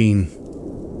 1 green.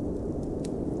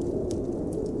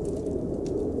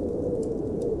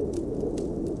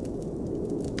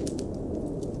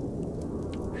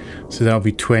 So that'll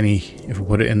be 20 if we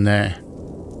put it in there.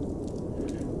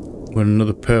 With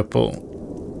another purple.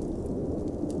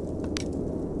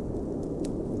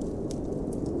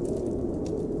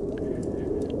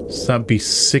 So that'd be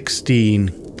 16.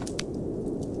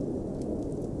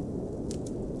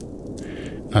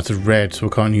 That's a red, so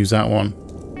we can't use that one.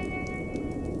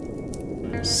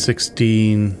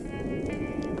 16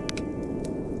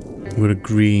 with a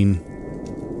green.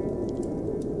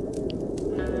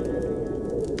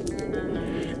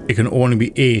 It can only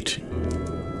be 8.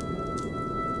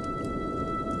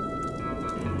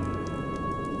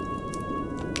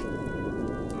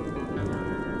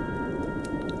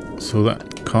 So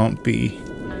that can't be.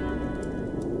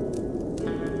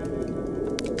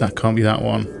 That can't be that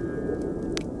one.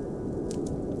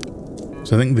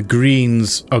 So I think the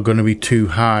greens are going to be too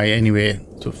high anyway.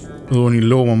 So the only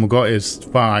low one we've got is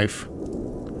 5.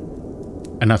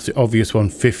 And that's the obvious one,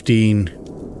 15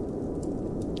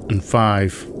 and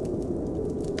 5.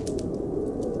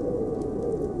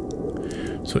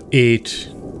 So 8,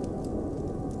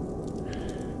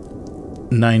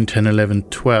 9, 10, 11,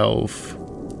 12.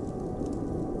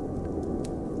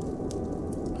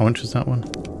 How much was that one?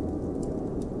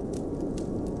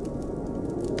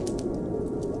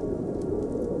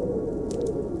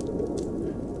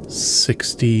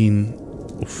 $16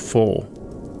 or 4.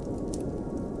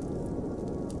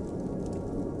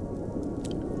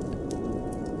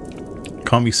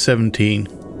 Can't be 17.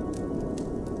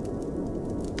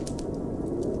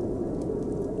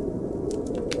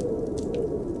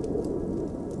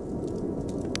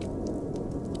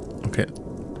 Okay,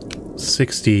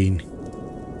 16.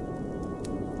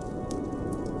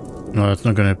 No, that's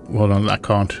not gonna. Hold on, that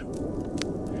can't.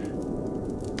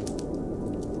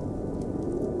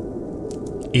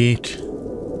 8.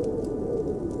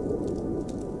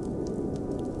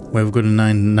 Where we've got a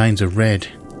 9. 9's a red.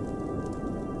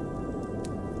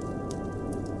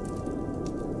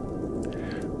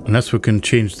 Unless we can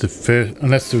change the first.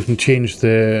 Unless we can change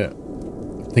the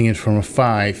thing in from a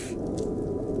 5.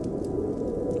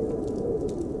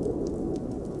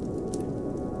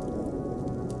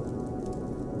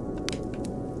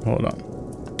 Hold on.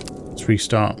 Let's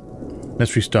restart.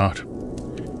 Let's restart.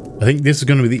 I think this is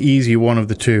going to be the easier one of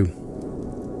the two.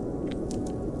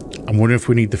 I'm wondering if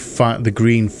we need the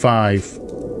green 5.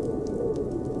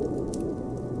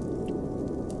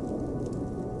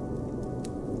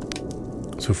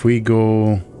 So if we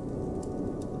go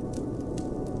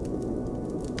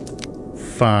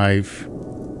 5.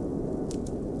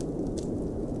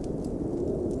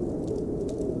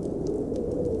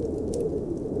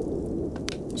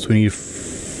 So we need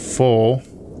 4.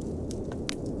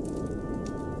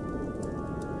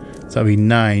 So that'll be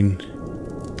 9.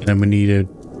 And then we need a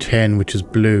 10, which is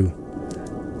blue.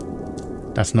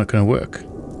 That's not going to work.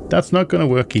 That's not going to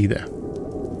work either.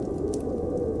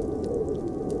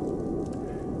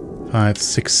 5,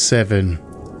 6, 7.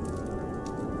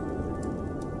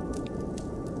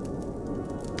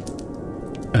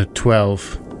 and a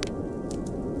 12.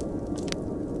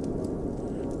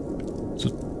 So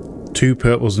 2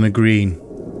 purples and a green.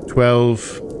 12,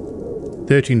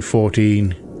 13,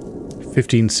 14,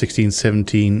 15, 16,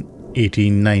 17,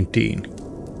 18, 19.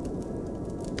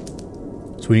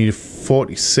 So we need a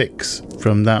 46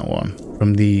 from that one,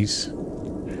 from these.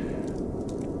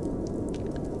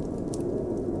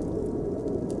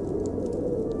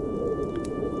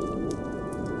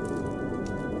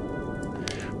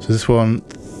 So this one,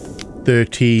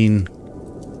 13.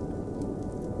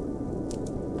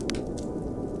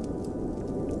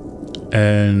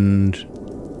 And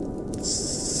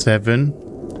 7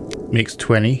 makes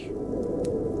 20.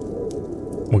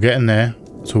 We're getting there.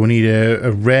 So we need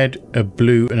a red, a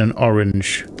blue, and an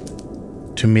orange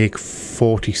to make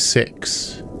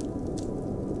 46.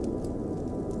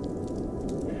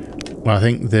 Well, I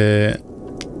think the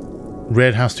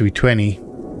red has to be 20.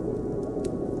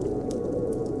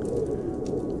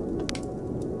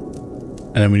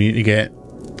 And then we need to get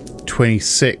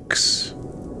 26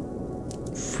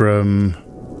 from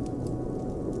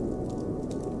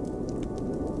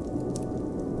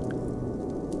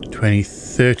 $20,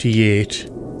 38.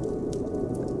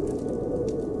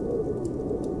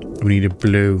 We need a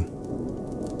blue.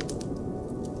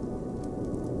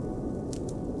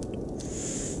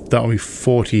 That will be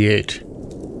 48.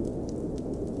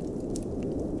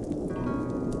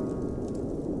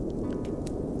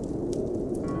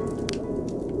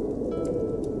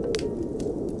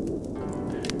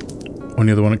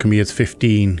 Only other one it can be is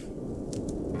 15.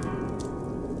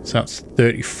 So that's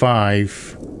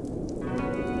 35.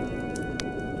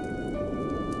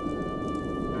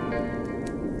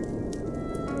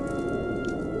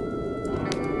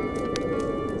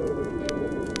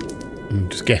 I'm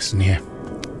just guessing here.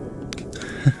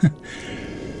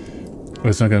 Well,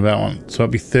 it's not going to be that one. So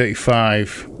it'll be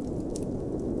 35.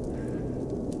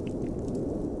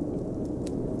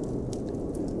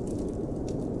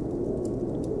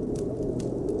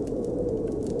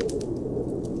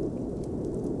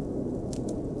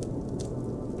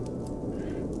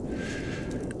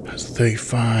 That's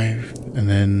 35, and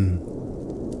then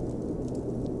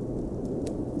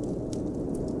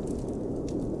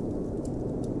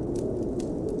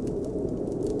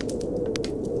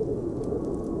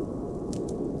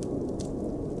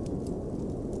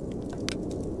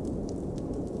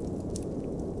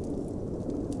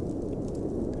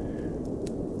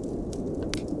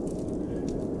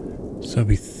so it'll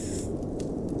be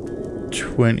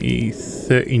 20,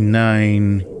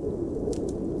 39.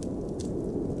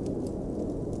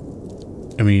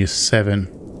 I mean, it's 7.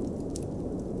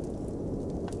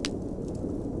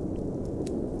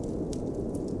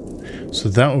 So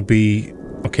that would be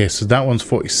okay. So that one's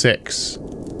 46.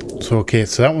 So okay,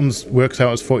 so that one's works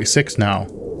out as 46 now,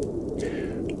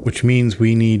 which means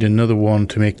we need another one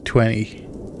to make 20.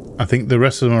 I think the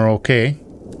rest of them are okay.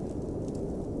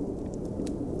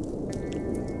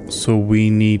 So we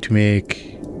need to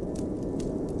make.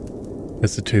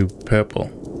 That's the 2 purple.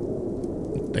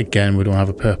 Again, we don't have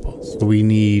a purple, so we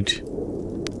need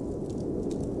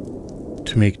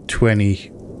to make 20.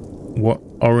 What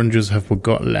oranges have we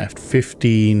got left?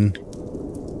 15,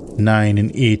 9,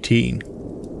 and 18.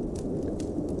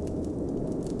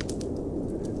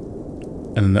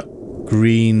 And the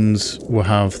greens will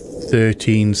have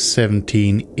 13,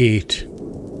 17, 8.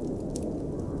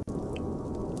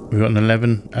 We've got an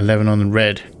 11 on the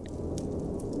red.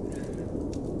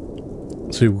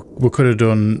 So we could have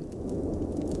done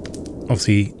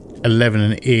obviously 11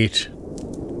 and 8.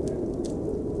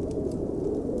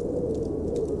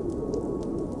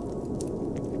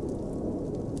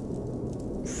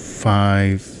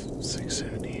 Five, 6,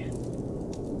 7, 8.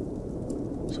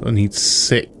 So I need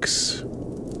 6.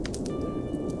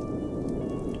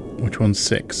 Which one's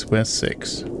 6? Where's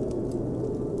 6?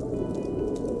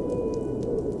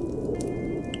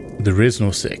 There is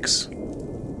no 6.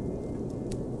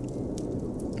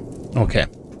 Okay.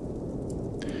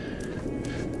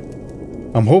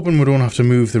 I'm hoping we don't have to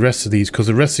move the rest of these, because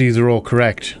the rest of these are all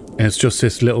correct, and it's just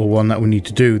this little one that we need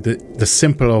to do. The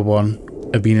simpler one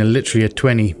have been literally a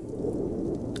 20,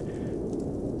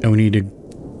 and we need a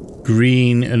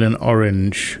green and an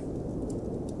orange.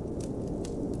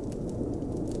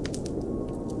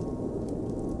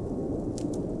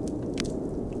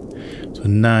 So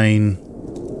 9.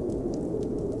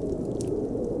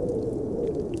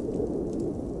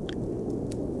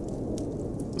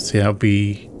 See, that'll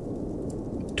be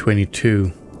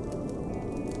 22.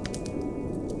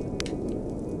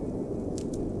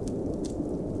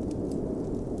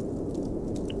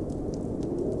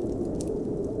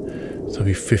 So it'll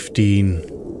be 15.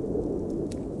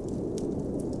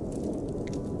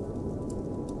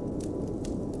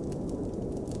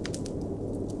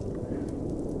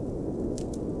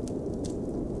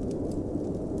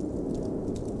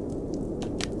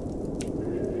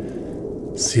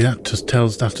 See, that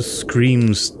just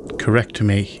screams correct to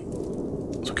me.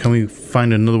 So can we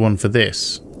find another one for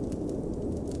this?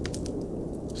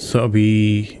 So it'll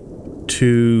be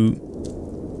 2,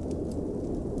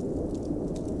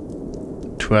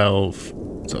 12.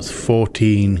 So that's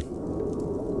 14. $15,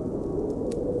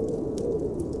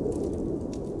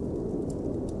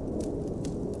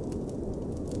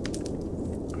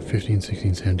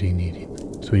 $16, $17,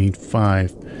 $18. So we need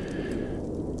 5.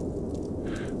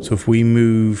 So if we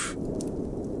move...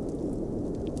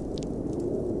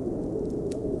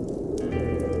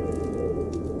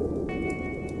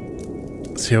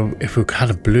 See, if we had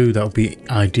a blue, that would be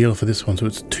ideal for this one. So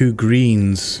it's 2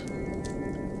 greens.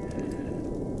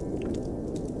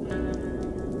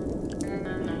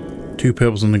 Two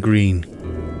purples and a green.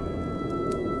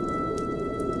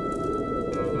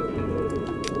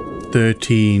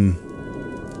 13.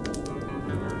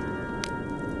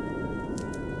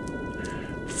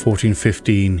 14,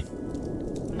 15.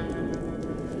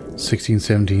 16,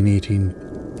 17, 18.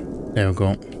 There we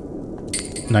go.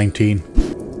 19.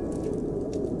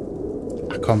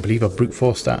 I can't believe I brute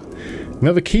forced that. We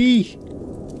have a key.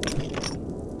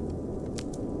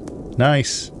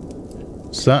 Nice.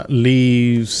 So that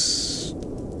leaves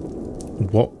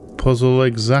what puzzle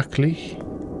exactly?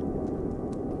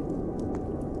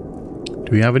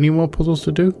 Do we have any more puzzles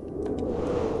to do?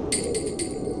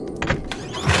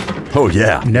 Oh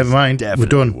yeah. Never mind. We're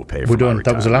done. We're done.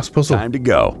 That was the last puzzle. Time to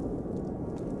go.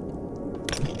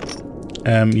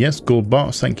 Yes, gold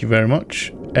bars. Thank you very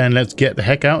much. And let's get the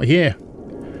heck out of here.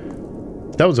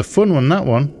 That was a fun one, that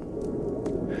one.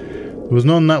 There was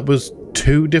none that was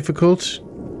too difficult.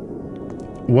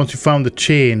 Once you found the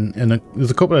chain, and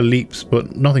there's a couple of leaps,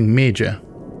 but nothing major.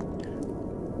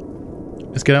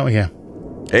 Let's get out of here.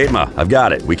 Hey, Ma, I've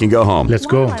got it. We can go home. Let's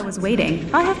go. While I was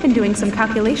waiting, I have been doing some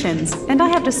calculations, and I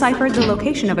have deciphered the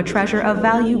location of a treasure of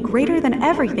value greater than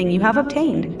everything you have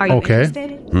obtained. Are you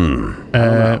interested?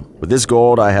 With this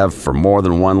gold, I have for more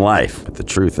than one life. But the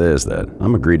truth is that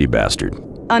I'm a greedy bastard.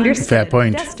 Understood. Fair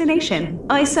point. Destination: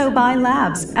 ISO by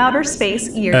Labs, outer space,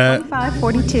 year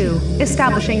 2542.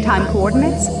 Establishing time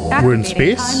coordinates. We're in Activating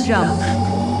space? Time jump.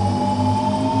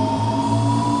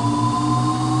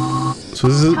 So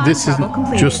this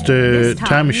isn't just a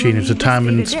time machine, it's a time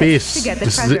and space.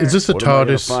 Is this a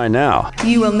TARDIS? Fine now.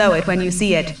 You will know it when you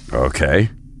see it. Okay.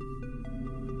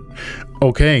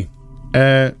 Okay.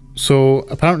 So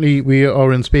apparently we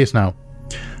are in space now.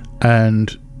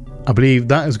 And I believe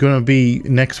that is going to be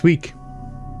next week.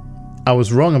 I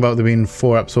was wrong about there being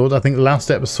 4 episodes. I think the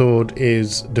last episode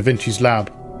is Da Vinci's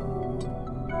Lab.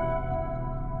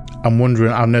 I'm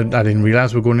wondering, I didn't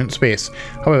realise we're going into space.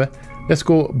 However, let's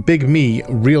go Big Me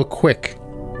real quick.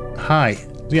 Hi.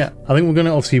 Yeah, I think we're going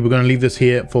to leave this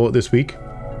here for this week.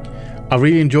 I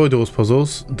really enjoyed those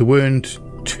puzzles. They weren't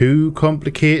too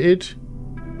complicated.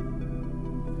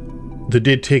 They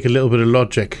did take a little bit of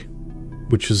logic,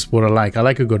 which is what I like. I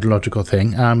like a good logical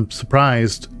thing. I'm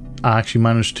surprised I actually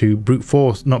managed to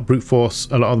not brute force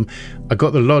a lot of them. I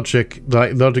got the logic,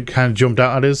 logic kind of jumped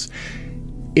out at us.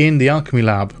 In the alchemy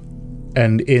lab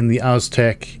and in the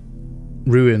Aztec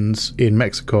ruins in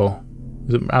Mexico.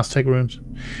 Is it Aztec ruins?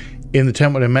 In the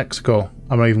temple in Mexico.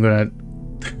 I'm not even gonna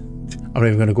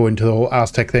go into the whole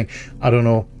Aztec thing. I don't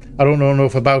know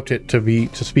enough about it to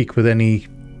speak with any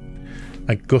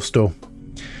like gusto.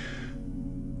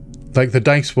 Like the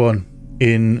dice one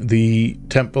in the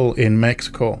temple in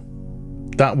Mexico.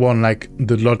 That one, like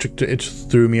the logic, it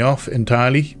just threw me off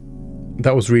entirely.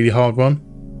 That was a really hard one.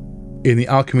 In the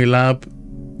alchemy lab,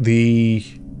 the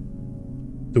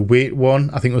weight one,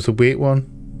 I think it was the weight one,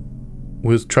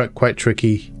 was quite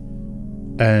tricky.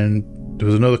 And there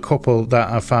was another couple that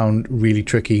I found really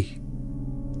tricky.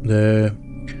 The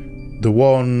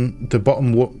bottom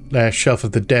shelf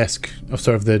of the desk,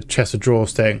 of the chest of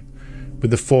drawers thing, with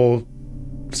the 4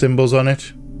 symbols on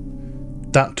it,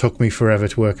 that took me forever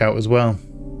to work out as well.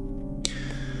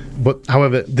 But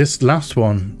however, this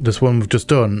one we've just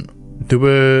done, there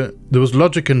was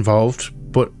logic involved,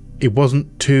 but it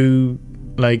wasn't too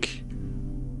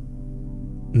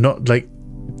not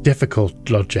difficult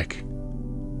logic.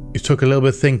 It took a little bit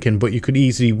of thinking, but you could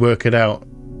easily work it out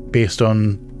based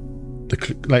on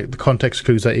the context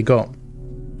clues that you got.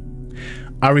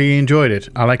 I really enjoyed it.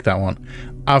 I like that one.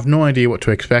 I have no idea what to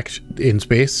expect in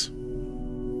space,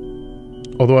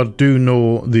 although I do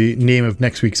know the name of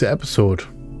next week's episode.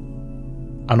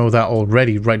 I know that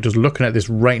already, right? Just looking at this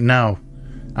right now,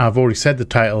 I've already said the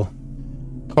title.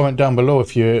 Comment down below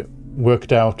if you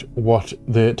worked out what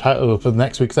the title for the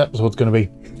next week's episode is going to be.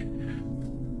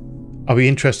 I'll be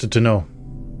interested to know.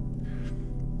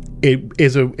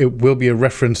 it will be a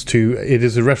reference to, it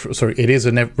is a reference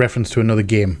to another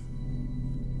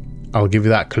game. I'll give you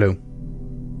that clue.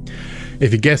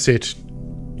 If you guess it,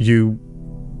 you...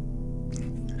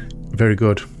 Very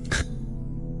good.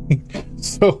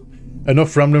 So,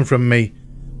 enough rambling from me.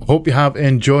 I hope you have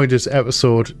enjoyed this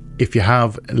episode. If you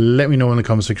have, let me know in the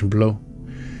comment section below.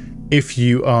 If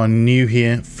you are new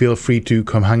here, feel free to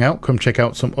come hang out, come check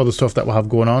out some other stuff that we'll have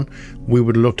going on. We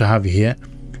would love to have you here.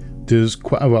 There's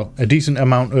quite a decent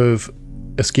amount of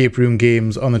escape room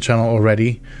games on the channel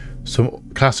already.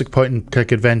 Some classic point and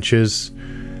click adventures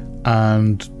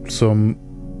and some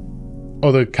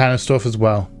other kind of stuff as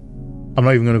well. I'm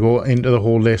not even going to go into the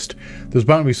whole list. There's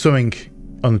bound to be something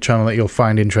on the channel that you'll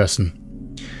find interesting.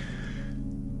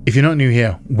 If you're not new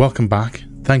here, welcome back.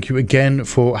 Thank you again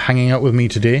for hanging out with me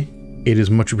today. It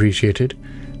is much appreciated.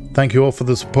 Thank you all for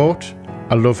the support.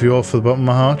 I love you all from the bottom of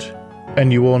my heart,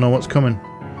 and you all know what's coming.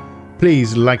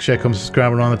 Please like, share, comment,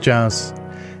 subscribe, and all that jazz.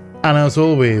 And as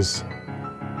always,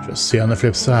 just see you on the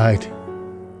flip side.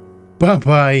 Bye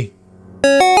bye.